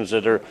some names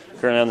that are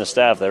currently on the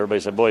staff that everybody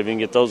said, boy, if you can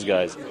get those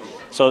guys.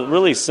 So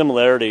really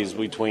similarities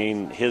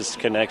between his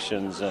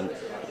connections and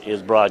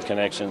his broad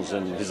connections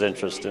and his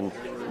interest and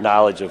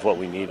knowledge of what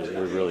we needed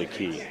were really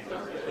key.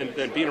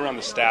 And being around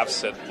the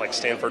staffs at like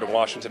Stanford and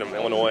Washington and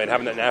Illinois and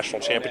having that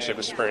national championship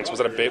experience, was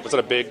that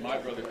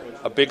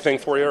a big thing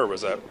for you, or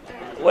was that?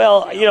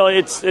 Well,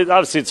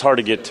 obviously it's hard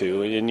to get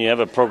to, and you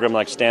have a program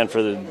like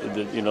Stanford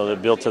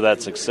that built to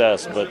that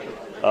success. But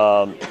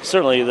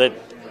certainly that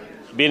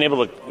being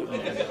able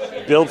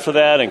to build for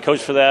that and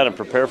coach for that and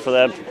prepare for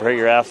that and prepare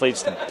your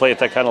athletes to play at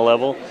that kind of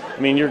level,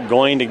 you're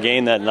going to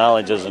gain that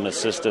knowledge as an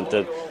assistant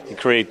to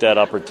create that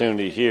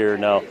opportunity here.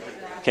 Now,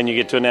 can you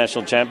get to a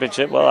national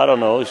championship? Well, I don't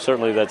know.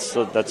 Certainly that's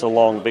a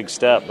long, big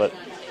step. But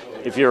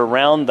if you're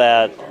around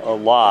that a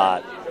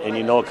lot and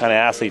you know what kind of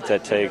athlete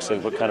that takes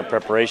and what kind of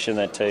preparation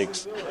that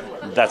takes,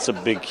 that's a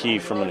big key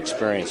from an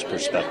experience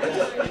perspective.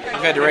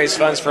 You've had to raise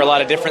funds for a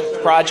lot of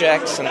different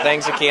projects and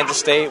things at Kansas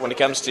State when it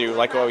comes to,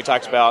 like what we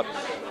talked about,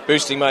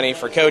 boosting money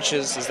for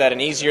coaches. Is that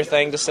an easier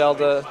thing to sell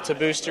to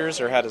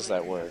boosters, or how does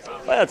that work?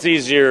 Well, it's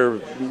easier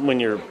when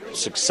you're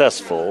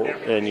successful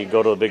and you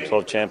go to a Big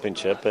 12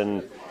 championship,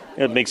 and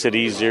it makes it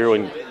easier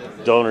when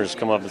donors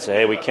come up and say,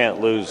 hey, we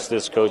can't lose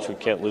this coach, we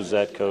can't lose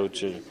that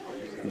coach. And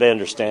they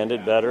understand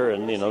it better,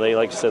 and they,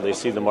 like you said, they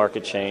see the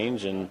market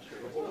change, and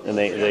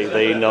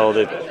they know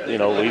that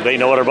they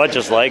know what our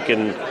budget's like,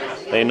 and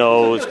they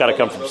know it's got to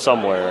come from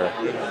somewhere.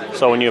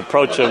 So when you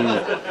approach them,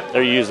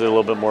 they're usually a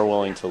little bit more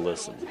willing to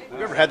listen. Have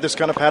you ever had this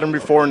kind of pattern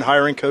before in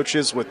hiring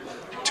coaches with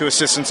 2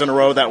 assistants in a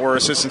row that were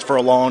assistants for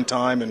a long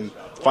time and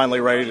finally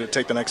ready to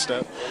take the next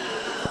step?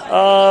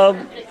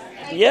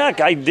 Yeah,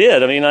 I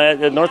did. I mean,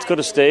 at North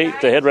Dakota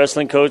State, the head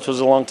wrestling coach was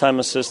a longtime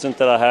assistant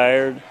that I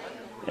hired.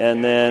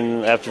 And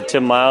then after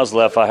Tim Miles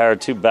left, I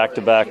hired 2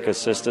 back-to-back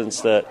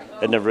assistants that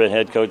had never been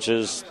head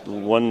coaches.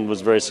 One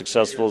was very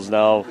successful, is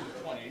now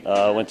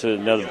went to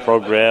another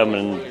program.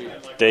 And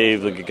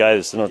Dave, the guy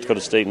that's at North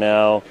Dakota State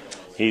now,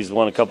 he's been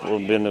to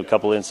a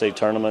couple of in-state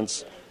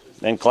tournaments.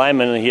 And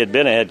Kleiman, he had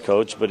been a head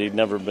coach, but he'd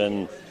never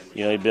been,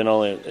 he'd been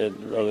only at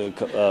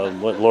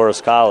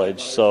Loras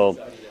College. So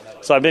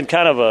I've been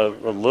kind of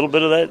a little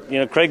bit of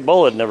that. Craig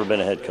Bull had never been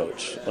a head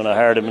coach when I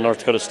hired him in North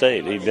Dakota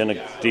State. He'd been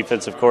a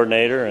defensive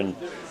coordinator, and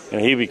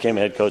he became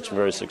a head coach and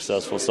very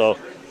successful. So,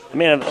 I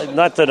mean,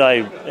 not that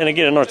and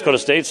again, in North Dakota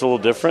State, it's a little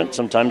different.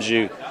 Sometimes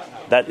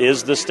that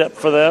is the step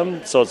for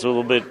them, so it's a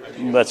little bit,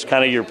 that's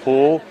kind of your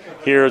pool.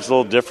 Here it's a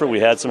little different. We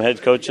had some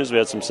head coaches. We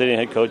had some sitting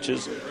head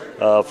coaches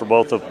for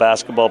both the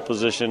basketball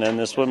position and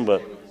this one,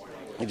 but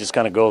you just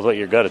kind of go with what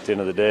you got at the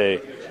end of the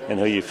day and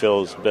who you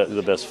feel is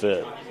the best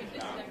fit.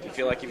 You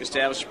feel like you've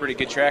established a pretty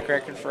good track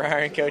record for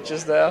hiring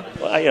coaches, though?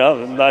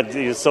 Well, not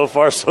so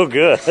far so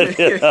good.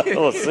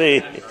 We'll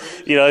see.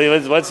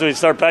 Once we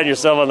start patting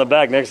yourself on the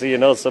back, next thing you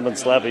know, someone's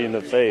slapping you in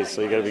the face.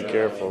 So you got to be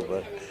careful.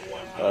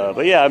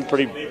 But yeah, I'm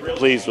pretty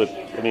pleased with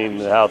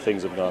how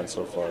things have gone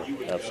so far.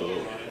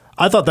 Absolutely.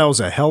 I thought that was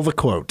a hell of a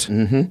quote.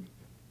 Mm-hmm.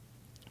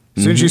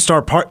 As soon as you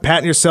start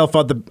patting yourself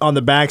on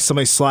the back,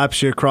 somebody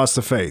slaps you across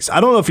the face.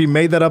 I don't know if he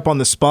made that up on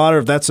the spot or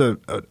if that's a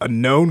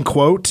known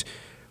quote.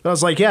 But I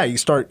was like, yeah, you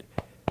start.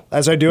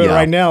 As I do it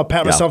right now,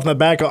 pat myself on the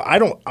back.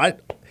 How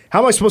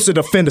am I supposed to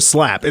defend a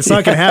slap? It's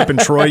not going to happen,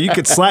 Troy. You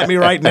could slap me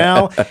right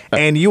now,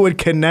 and you would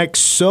connect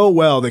so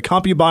well. The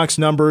CompuBox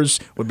numbers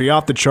would be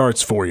off the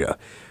charts for you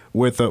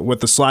with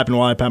the slap and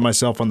while I pat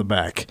myself on the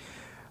back.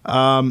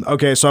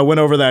 Okay, so I went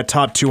over that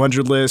top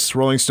 200 list,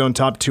 Rolling Stone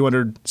top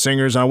 200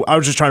 singers. I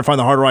was just trying to find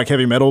the hard rock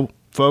heavy metal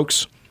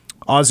folks.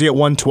 Ozzy at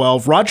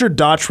 112, Roger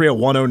Daughtry at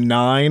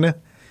 109,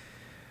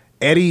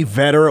 Eddie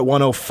Vedder at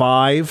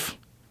 105.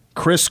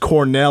 Chris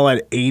Cornell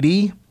at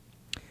 80.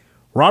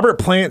 Robert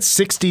Plant,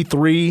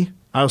 63.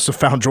 I also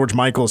found George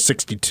Michael at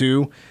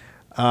 62.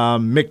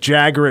 Mick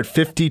Jagger at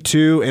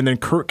 52. And then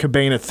Kurt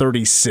Cobain at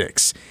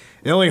 36.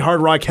 The only hard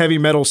rock heavy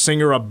metal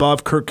singer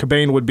above Kurt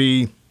Cobain would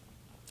be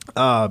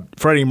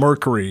Freddie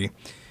Mercury,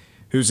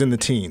 who's in the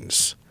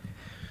teens.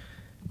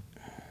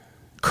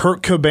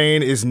 Kurt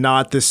Cobain is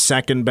not the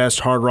second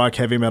best hard rock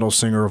heavy metal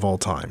singer of all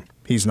time.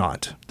 He's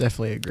not.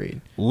 Definitely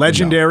agreed.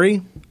 Legendary.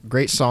 No.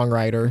 Great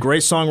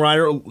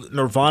songwriter.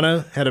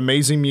 Nirvana had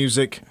amazing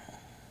music.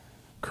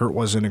 Kurt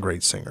wasn't a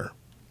great singer.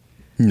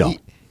 No.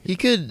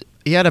 He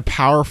had a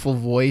powerful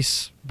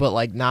voice,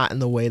 but not in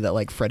the way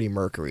that Freddie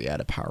Mercury had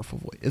a powerful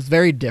voice. It's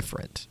very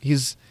different.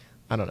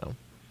 I don't know.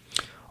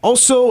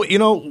 Also,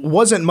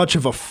 wasn't much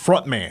of a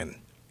frontman.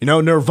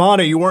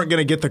 Nirvana, you weren't going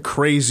to get the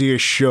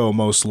craziest show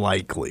most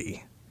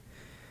likely.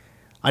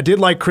 I did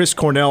like Chris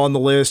Cornell on the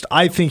list.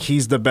 I think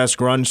he's the best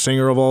grunge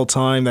singer of all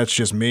time. That's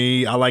just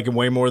me. I like him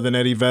way more than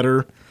Eddie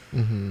Vedder.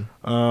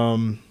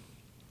 Mm-hmm.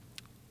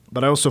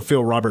 But I also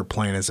feel Robert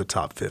Plant is a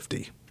top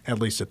 50, at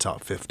least a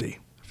top 50.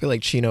 I feel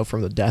like Chino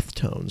from the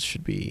Deftones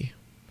should be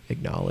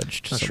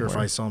acknowledged. Not somewhere. sure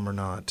if I saw him or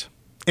not.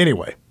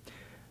 Anyway,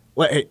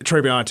 hey,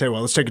 Travion, I'll tell you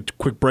what, let's take a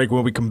quick break.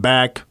 When we come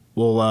back,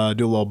 we'll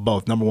do a little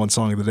both. Number one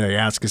song of the day,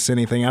 Ask Us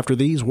Anything after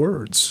these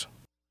words.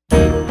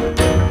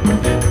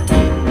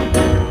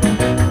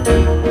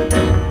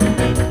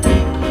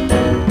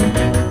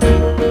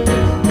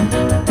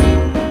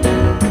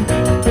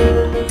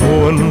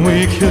 When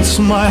we kiss,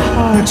 my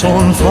heart's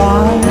on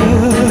fire,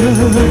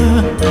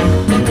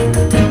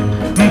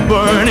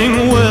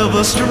 burning with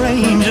a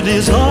strange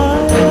desire.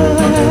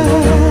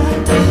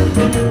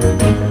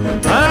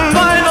 And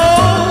I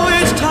know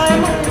each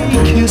time I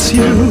kiss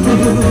you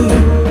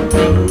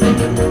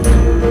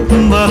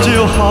that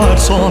your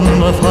heart's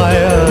on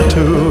fire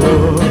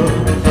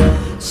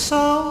too.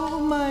 So,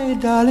 my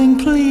darling,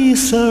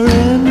 please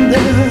surrender.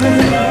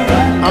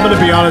 I'm going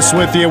to be honest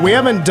with you. We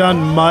haven't done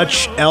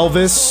much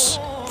Elvis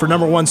for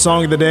number one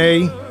song of the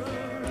day.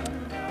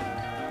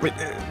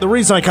 The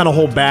reason I kind of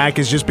hold back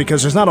is just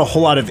because there's not a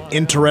whole lot of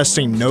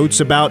interesting notes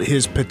about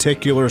his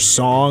particular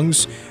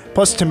songs.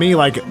 Plus, to me,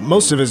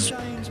 most of his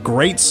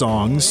great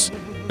songs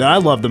that I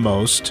love the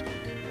most,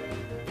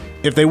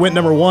 if they went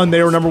number one,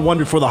 they were number one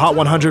before the Hot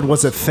 100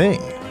 was a thing.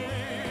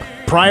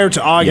 Prior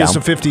to August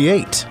of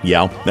 58.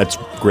 Yeah, that's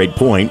a great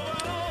point.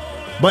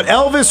 But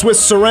Elvis with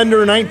Surrender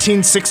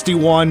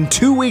 1961,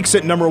 2 weeks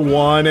at number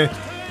one.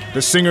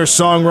 The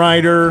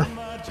singer-songwriter,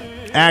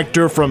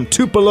 actor from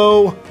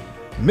Tupelo,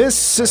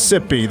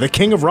 Mississippi. The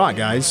king of rock,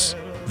 guys.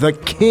 The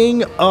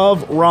king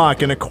of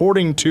rock. And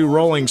according to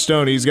Rolling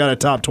Stone, he's got a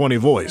top 20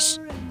 voice.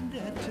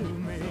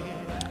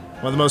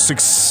 One of the most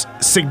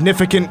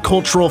significant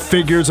cultural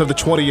figures of the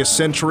 20th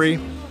century.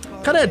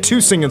 Kind of had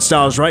two singing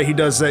styles, right? He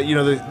does that,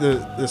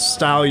 the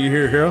style you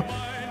hear here.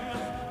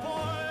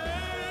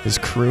 His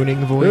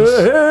crooning voice.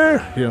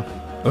 Yeah.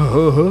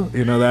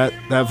 You know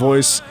that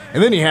voice.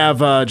 And then you have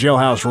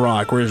Jailhouse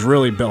Rock, where he's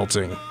really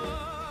belting.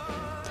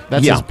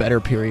 That's his better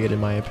period, in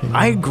my opinion.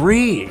 I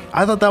agree.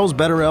 I thought that was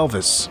better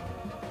Elvis.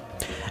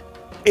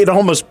 It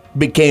almost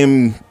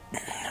became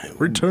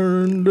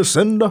Return to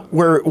Sender,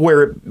 where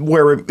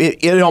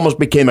it almost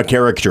became a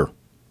character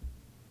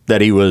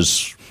that he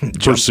was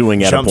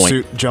pursuing at a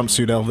point.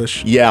 Jumpsuit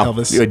Elvis. Yeah,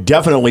 Elvis.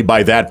 Definitely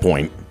by that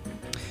point.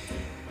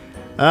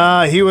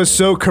 He was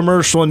so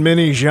commercial in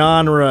many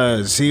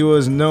genres. He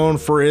was known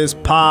for his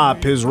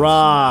pop, his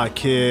rock,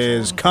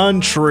 his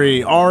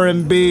country,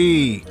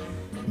 R&B,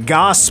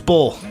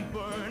 gospel,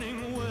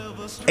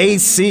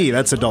 AC,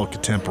 that's adult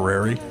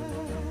contemporary.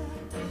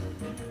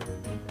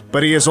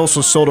 But he has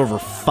also sold over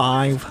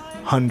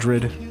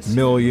 500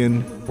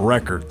 million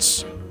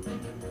records.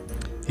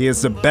 He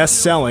is the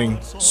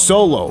best-selling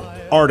solo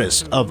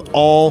artist of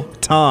all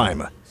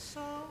time.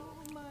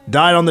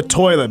 Died on the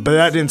toilet, but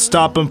that didn't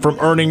stop him from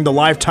earning the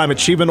Lifetime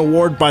Achievement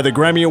Award by the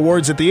Grammy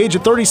Awards at the age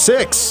of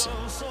 36.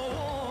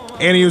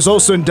 And he was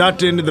also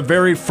inducted into the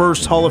very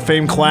first Hall of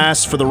Fame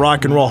class for the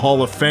Rock and Roll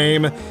Hall of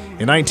Fame.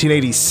 In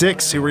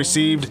 1986, he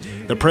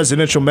received the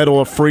Presidential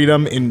Medal of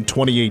Freedom in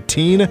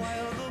 2018.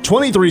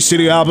 23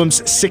 studio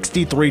albums,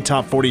 63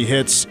 top 40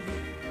 hits,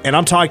 and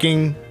I'm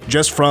talking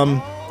just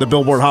from the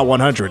Billboard Hot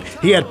 100.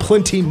 He had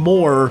plenty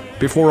more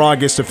before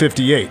August of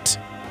 58.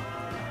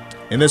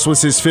 And this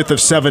was his fifth of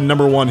 7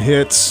 number 1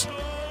 hits.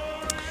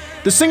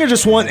 The singer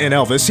just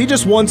Elvis, he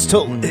just wants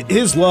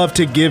his love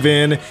to give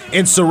in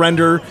and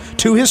surrender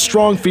to his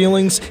strong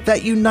feelings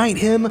that unite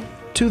him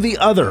to the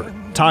other.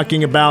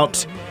 Talking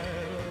about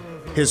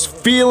his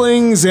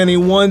feelings, and he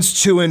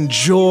wants to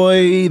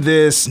enjoy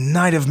this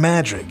night of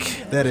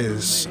magic that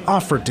is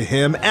offered to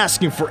him,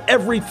 asking for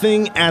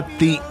everything at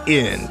the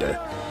end.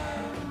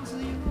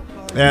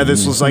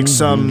 This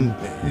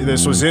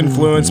was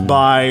influenced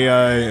by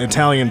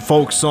Italian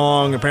folk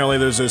song. Apparently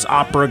there's this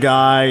opera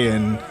guy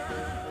and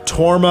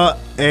Torma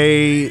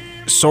a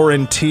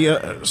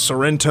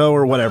Sorrento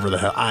or whatever the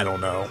hell. I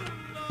don't know.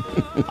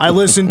 I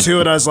listened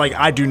to it. I was like,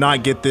 I do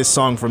not get this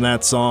song from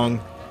that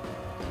song.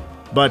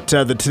 But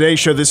the Today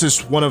Show, this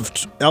is one of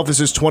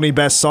Elvis's 20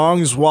 best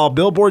songs, while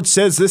Billboard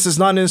says this is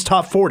not in his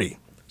top 40.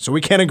 So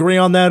we can't agree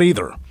on that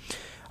either.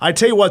 I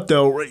tell you what,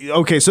 though.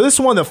 Okay, so this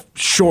is one of the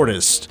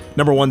shortest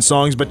number 1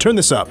 songs, but turn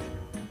this up.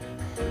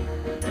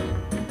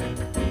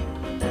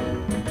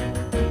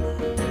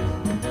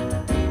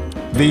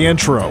 The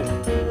intro,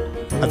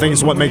 I think,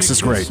 is what makes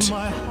this great.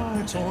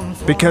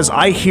 Because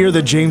I hear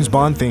the James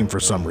Bond theme for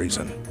some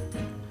reason.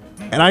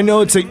 And I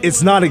know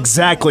it's not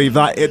exactly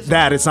that.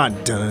 It's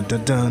not dun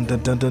dun dun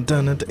dun dun dun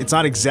dun. It's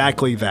not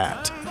exactly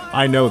that.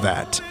 I know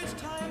that.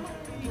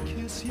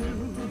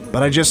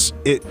 But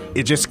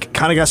it just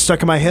kind of got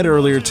stuck in my head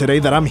earlier today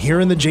that I'm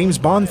hearing the James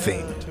Bond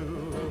theme.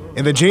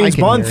 And the James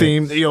Bond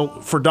theme,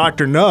 for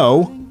Dr.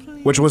 No,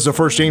 which was the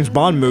first James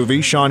Bond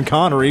movie, Sean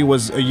Connery,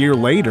 was a year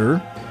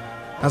later.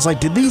 I was like,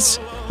 did those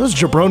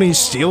jabronis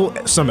steal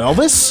some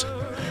Elvis?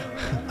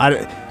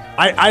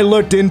 I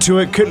looked into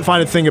it, couldn't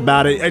find a thing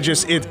about it.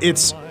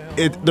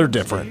 They're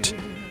different.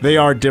 They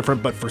are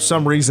different, but for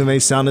some reason they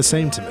sound the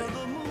same to me.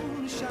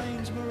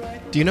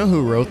 Do you know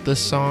who wrote this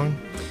song?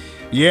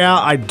 Yeah,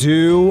 I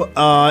do.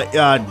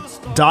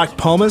 Doc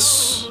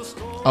Pomus.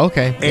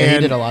 Okay. Yeah, he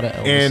did a lot of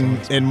Elvis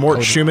songs. And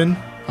Mort Schumann.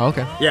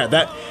 Okay. Yeah,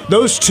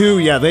 those two.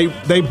 Yeah,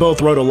 they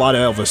both wrote a lot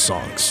of Elvis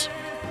songs.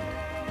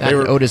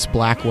 Otis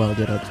Blackwell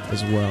did it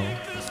as well.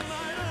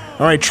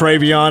 All right,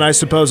 Travion, I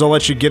suppose I'll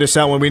let you get us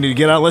out when we need to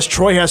get out, unless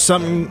Troy has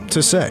something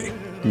to say.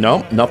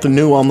 No, nothing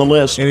new on the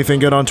list. Anything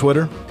good on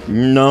Twitter?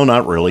 No,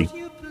 not really.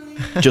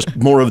 Just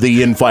more of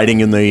the infighting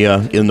in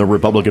the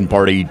Republican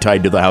Party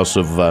tied to the House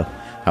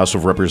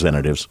of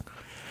Representatives.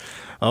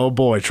 Oh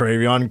boy,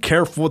 Travion,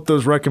 careful with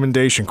those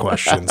recommendation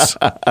questions.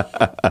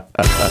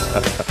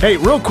 Hey,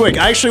 real quick,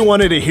 I actually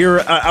wanted to hear.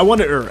 I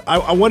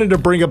wanted to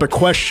bring up a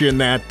question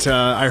that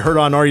I heard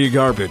on Are You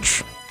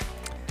Garbage.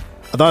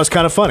 I thought it was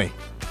kind of funny.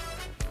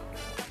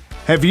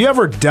 Have you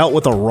ever dealt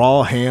with a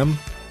raw ham?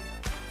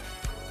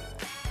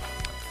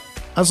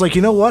 I was like,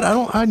 you know what?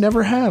 I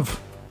never have.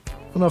 I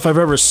don't know if I've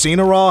ever seen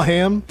a raw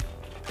ham.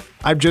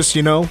 I've just,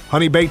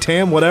 honey baked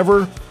ham,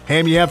 whatever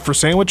ham you have for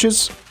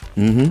sandwiches.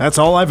 Mm-hmm. That's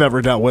all I've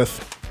ever dealt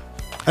with.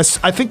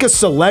 I think a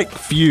select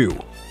few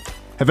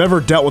have ever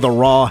dealt with a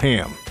raw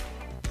ham.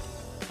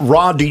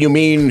 Raw, do you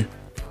mean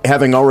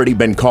having already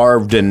been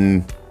carved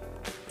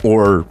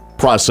or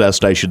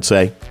processed, I should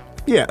say?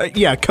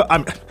 Yeah.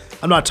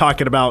 I'm not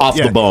talking about off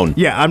the bone.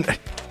 Yeah.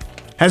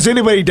 Has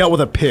anybody dealt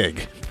with a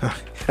pig?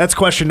 That's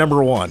question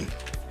number 1.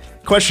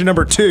 Question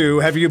number 2,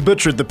 have you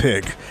butchered the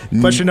pig?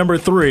 Question number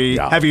 3,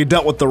 have you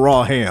dealt with the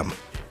raw ham?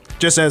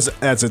 Just as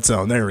its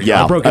own. There we go.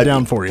 I broke it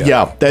down for you.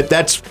 Yeah,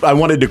 that's. I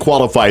wanted to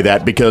qualify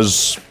that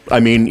because,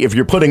 if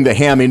you're putting the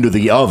ham into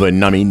the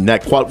oven,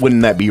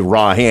 wouldn't that be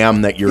raw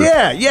ham that you're...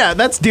 Yeah,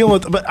 that's dealing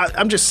with... But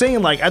I'm just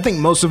saying, I think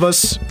most of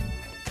us...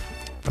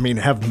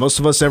 have most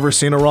of us ever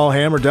seen a raw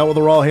ham or dealt with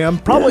a raw ham?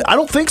 Probably. Yeah. I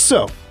don't think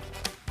so.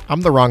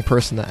 I'm the wrong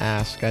person to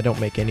ask. I don't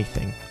make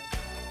anything.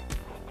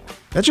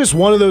 That's just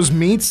one of those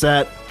meats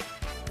that,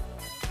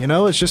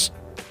 it's just,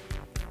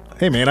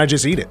 hey man, I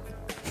just eat it.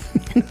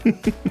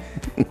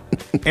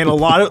 And a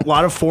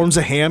lot of forms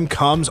of ham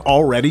comes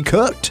already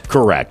cooked.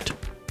 Correct.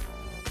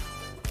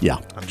 Yeah.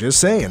 I'm just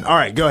saying. All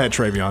right, go ahead,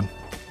 Travion.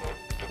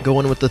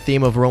 Going with the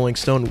theme of Rolling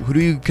Stone, who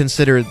do you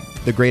consider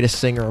the greatest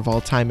singer of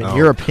all time in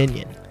your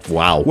opinion?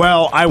 Wow.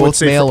 Well, I would Both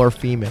say male or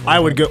female. I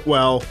would go.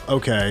 Well,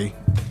 okay.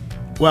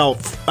 Well,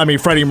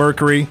 Freddie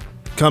Mercury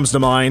comes to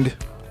mind.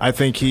 I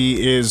think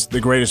he is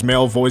the greatest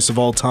male voice of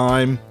all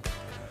time.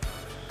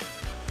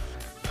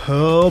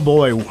 Oh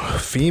boy,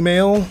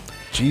 female.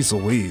 Jeez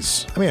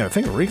Louise. I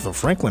think Aretha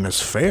Franklin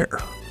is fair.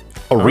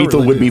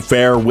 Aretha would be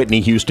fair. Whitney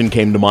Houston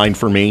came to mind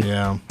for me.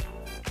 Yeah.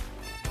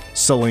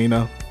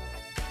 Selena.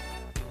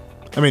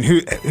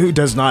 Who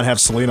does not have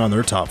Selena on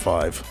their top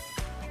 5?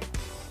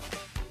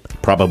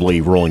 Probably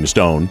Rolling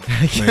Stone.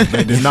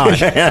 They did not.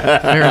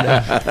 Fair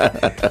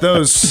enough.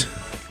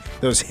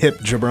 Those hip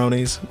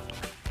jabronis.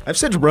 I've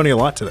said jabroni a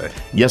lot today.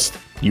 Yes,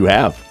 you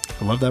have.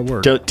 I love that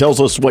word. Tells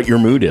us what your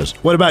mood is.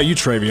 What about you,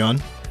 Travion?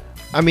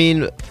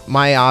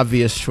 My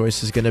obvious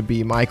choice is going to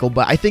be Michael,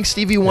 but I think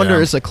Stevie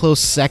Wonder is a close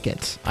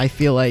second. I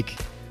feel like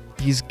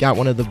he's got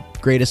one of the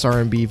greatest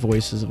R&B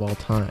voices of all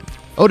time.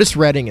 Otis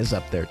Redding is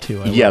up there,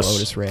 too. I love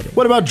Otis Redding.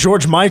 What about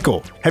George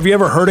Michael? Have you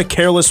ever heard a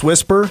Careless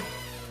Whisper?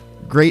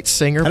 Great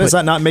singer. How does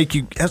that not make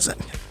you... That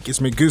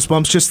gives me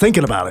goosebumps just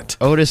thinking about it.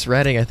 Otis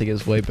Redding, I think,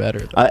 is way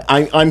better.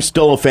 I'm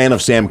still a fan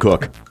of Sam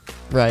Cooke.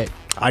 Right.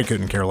 I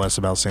couldn't care less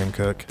about Sam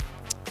Cooke.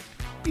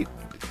 You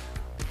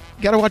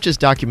got to watch his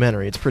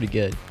documentary. It's pretty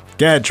good.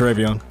 Go ahead,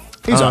 Travion.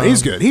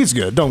 He's good. He's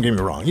good. Don't get me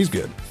wrong. He's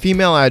good.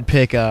 Female, I'd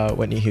pick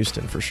Whitney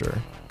Houston for sure.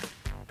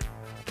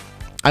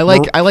 I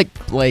like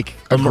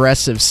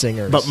aggressive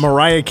singers. But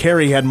Mariah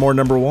Carey had more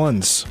number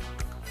ones.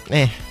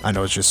 I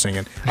know it's just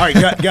singing. All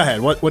right, go ahead.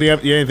 What do you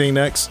have? Anything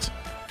next?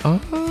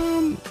 Have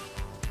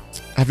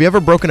you ever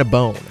broken a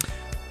bone?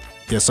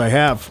 Yes, I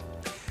have.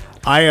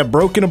 I have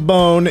broken a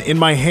bone in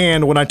my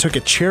hand when I took a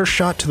chair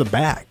shot to the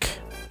back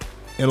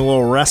in a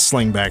little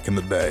wrestling back in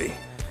the day.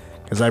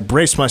 Because I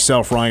braced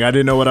myself wrong. I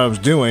didn't know what I was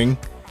doing.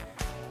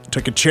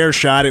 Took a chair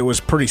shot. It was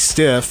pretty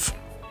stiff.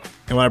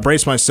 And when I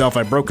braced myself,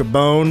 I broke a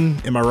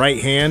bone in my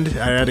right hand.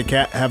 I had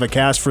to have a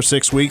cast for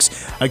 6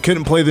 weeks. I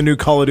couldn't play the new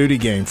Call of Duty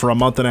game for a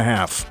month and a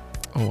half.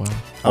 Oh, wow.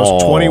 I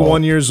was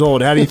 21 years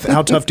old.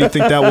 How tough do you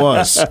think that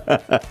was?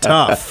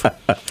 Tough.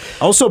 I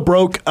also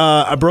broke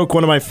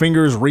one of my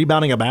fingers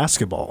rebounding a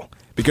basketball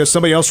because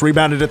somebody else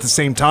rebounded at the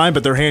same time,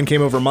 but their hand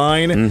came over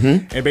mine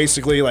and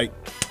basically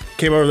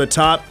came over the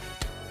top,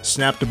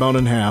 snapped a bone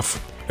in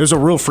half. It was a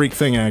real freak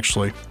thing,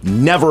 actually.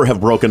 Never have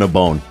broken a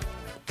bone.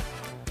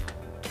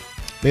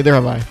 Neither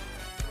have I.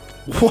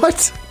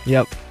 What?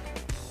 Yep.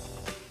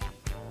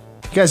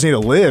 You guys need to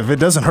live. It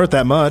doesn't hurt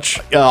that much.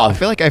 I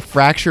feel like I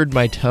fractured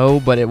my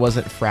toe, but it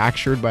wasn't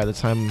fractured by the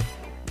time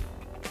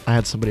I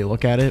had somebody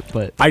look at it,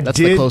 but that's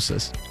the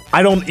closest.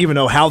 I don't even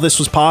know how this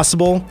was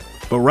possible,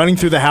 but running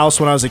through the house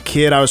when I was a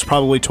kid, I was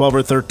probably 12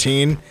 or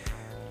 13,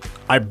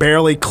 I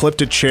barely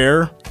clipped a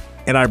chair,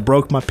 and I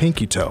broke my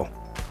pinky toe.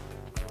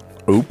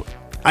 Oop.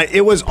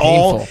 It was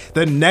all, Painful.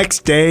 the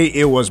next day,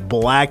 it was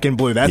black and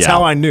blue. That's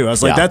how I knew. I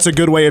was like, that's a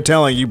good way of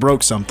telling you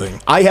broke something.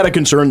 I had a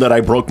concern that I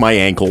broke my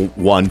ankle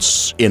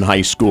once in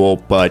high school,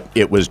 but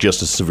it was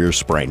just a severe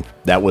sprain.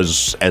 That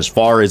was as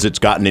far as it's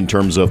gotten in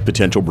terms of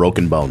potential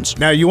broken bones.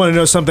 Now, you want to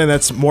know something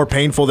that's more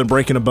painful than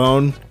breaking a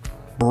bone?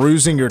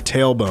 Bruising your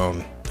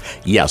tailbone.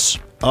 Yes.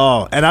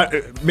 Oh,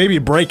 and maybe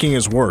breaking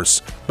is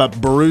worse, but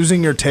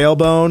bruising your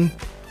tailbone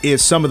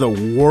is some of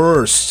the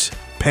worst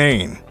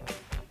pain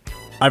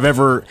I've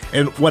ever.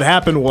 And what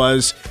happened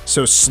was,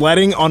 so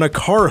sledding on a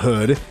car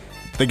hood,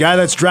 the guy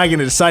that's dragging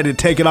it decided to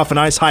take it off a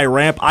nice high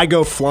ramp. I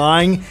go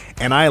flying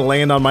and I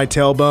land on my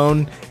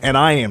tailbone and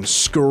I am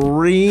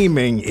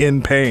screaming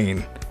in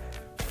pain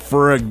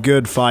for a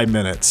good 5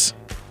 minutes.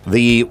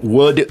 The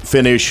wood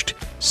finished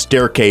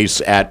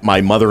staircase at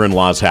my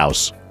mother-in-law's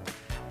house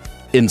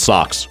in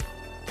socks.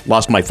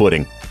 Lost my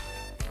footing.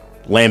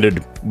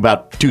 Landed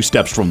about 2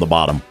 steps from the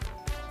bottom.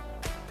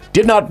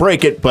 Did not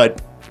break it,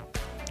 but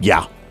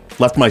yeah.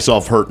 Left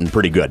myself hurting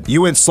pretty good.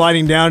 You went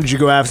sliding down. Did you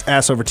go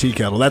ass over tea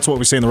kettle? That's what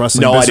we say in the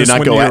wrestling business. No, I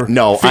did not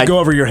go. Feet go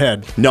over your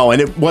head. No, and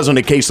it wasn't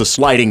a case of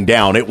sliding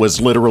down. It was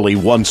literally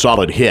one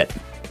solid hit.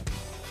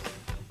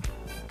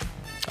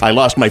 I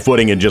lost my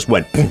footing and just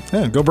went.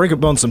 Yeah, go break a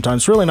bone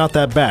sometimes. It's really not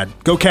that bad.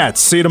 Go Cats.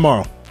 See you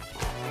tomorrow.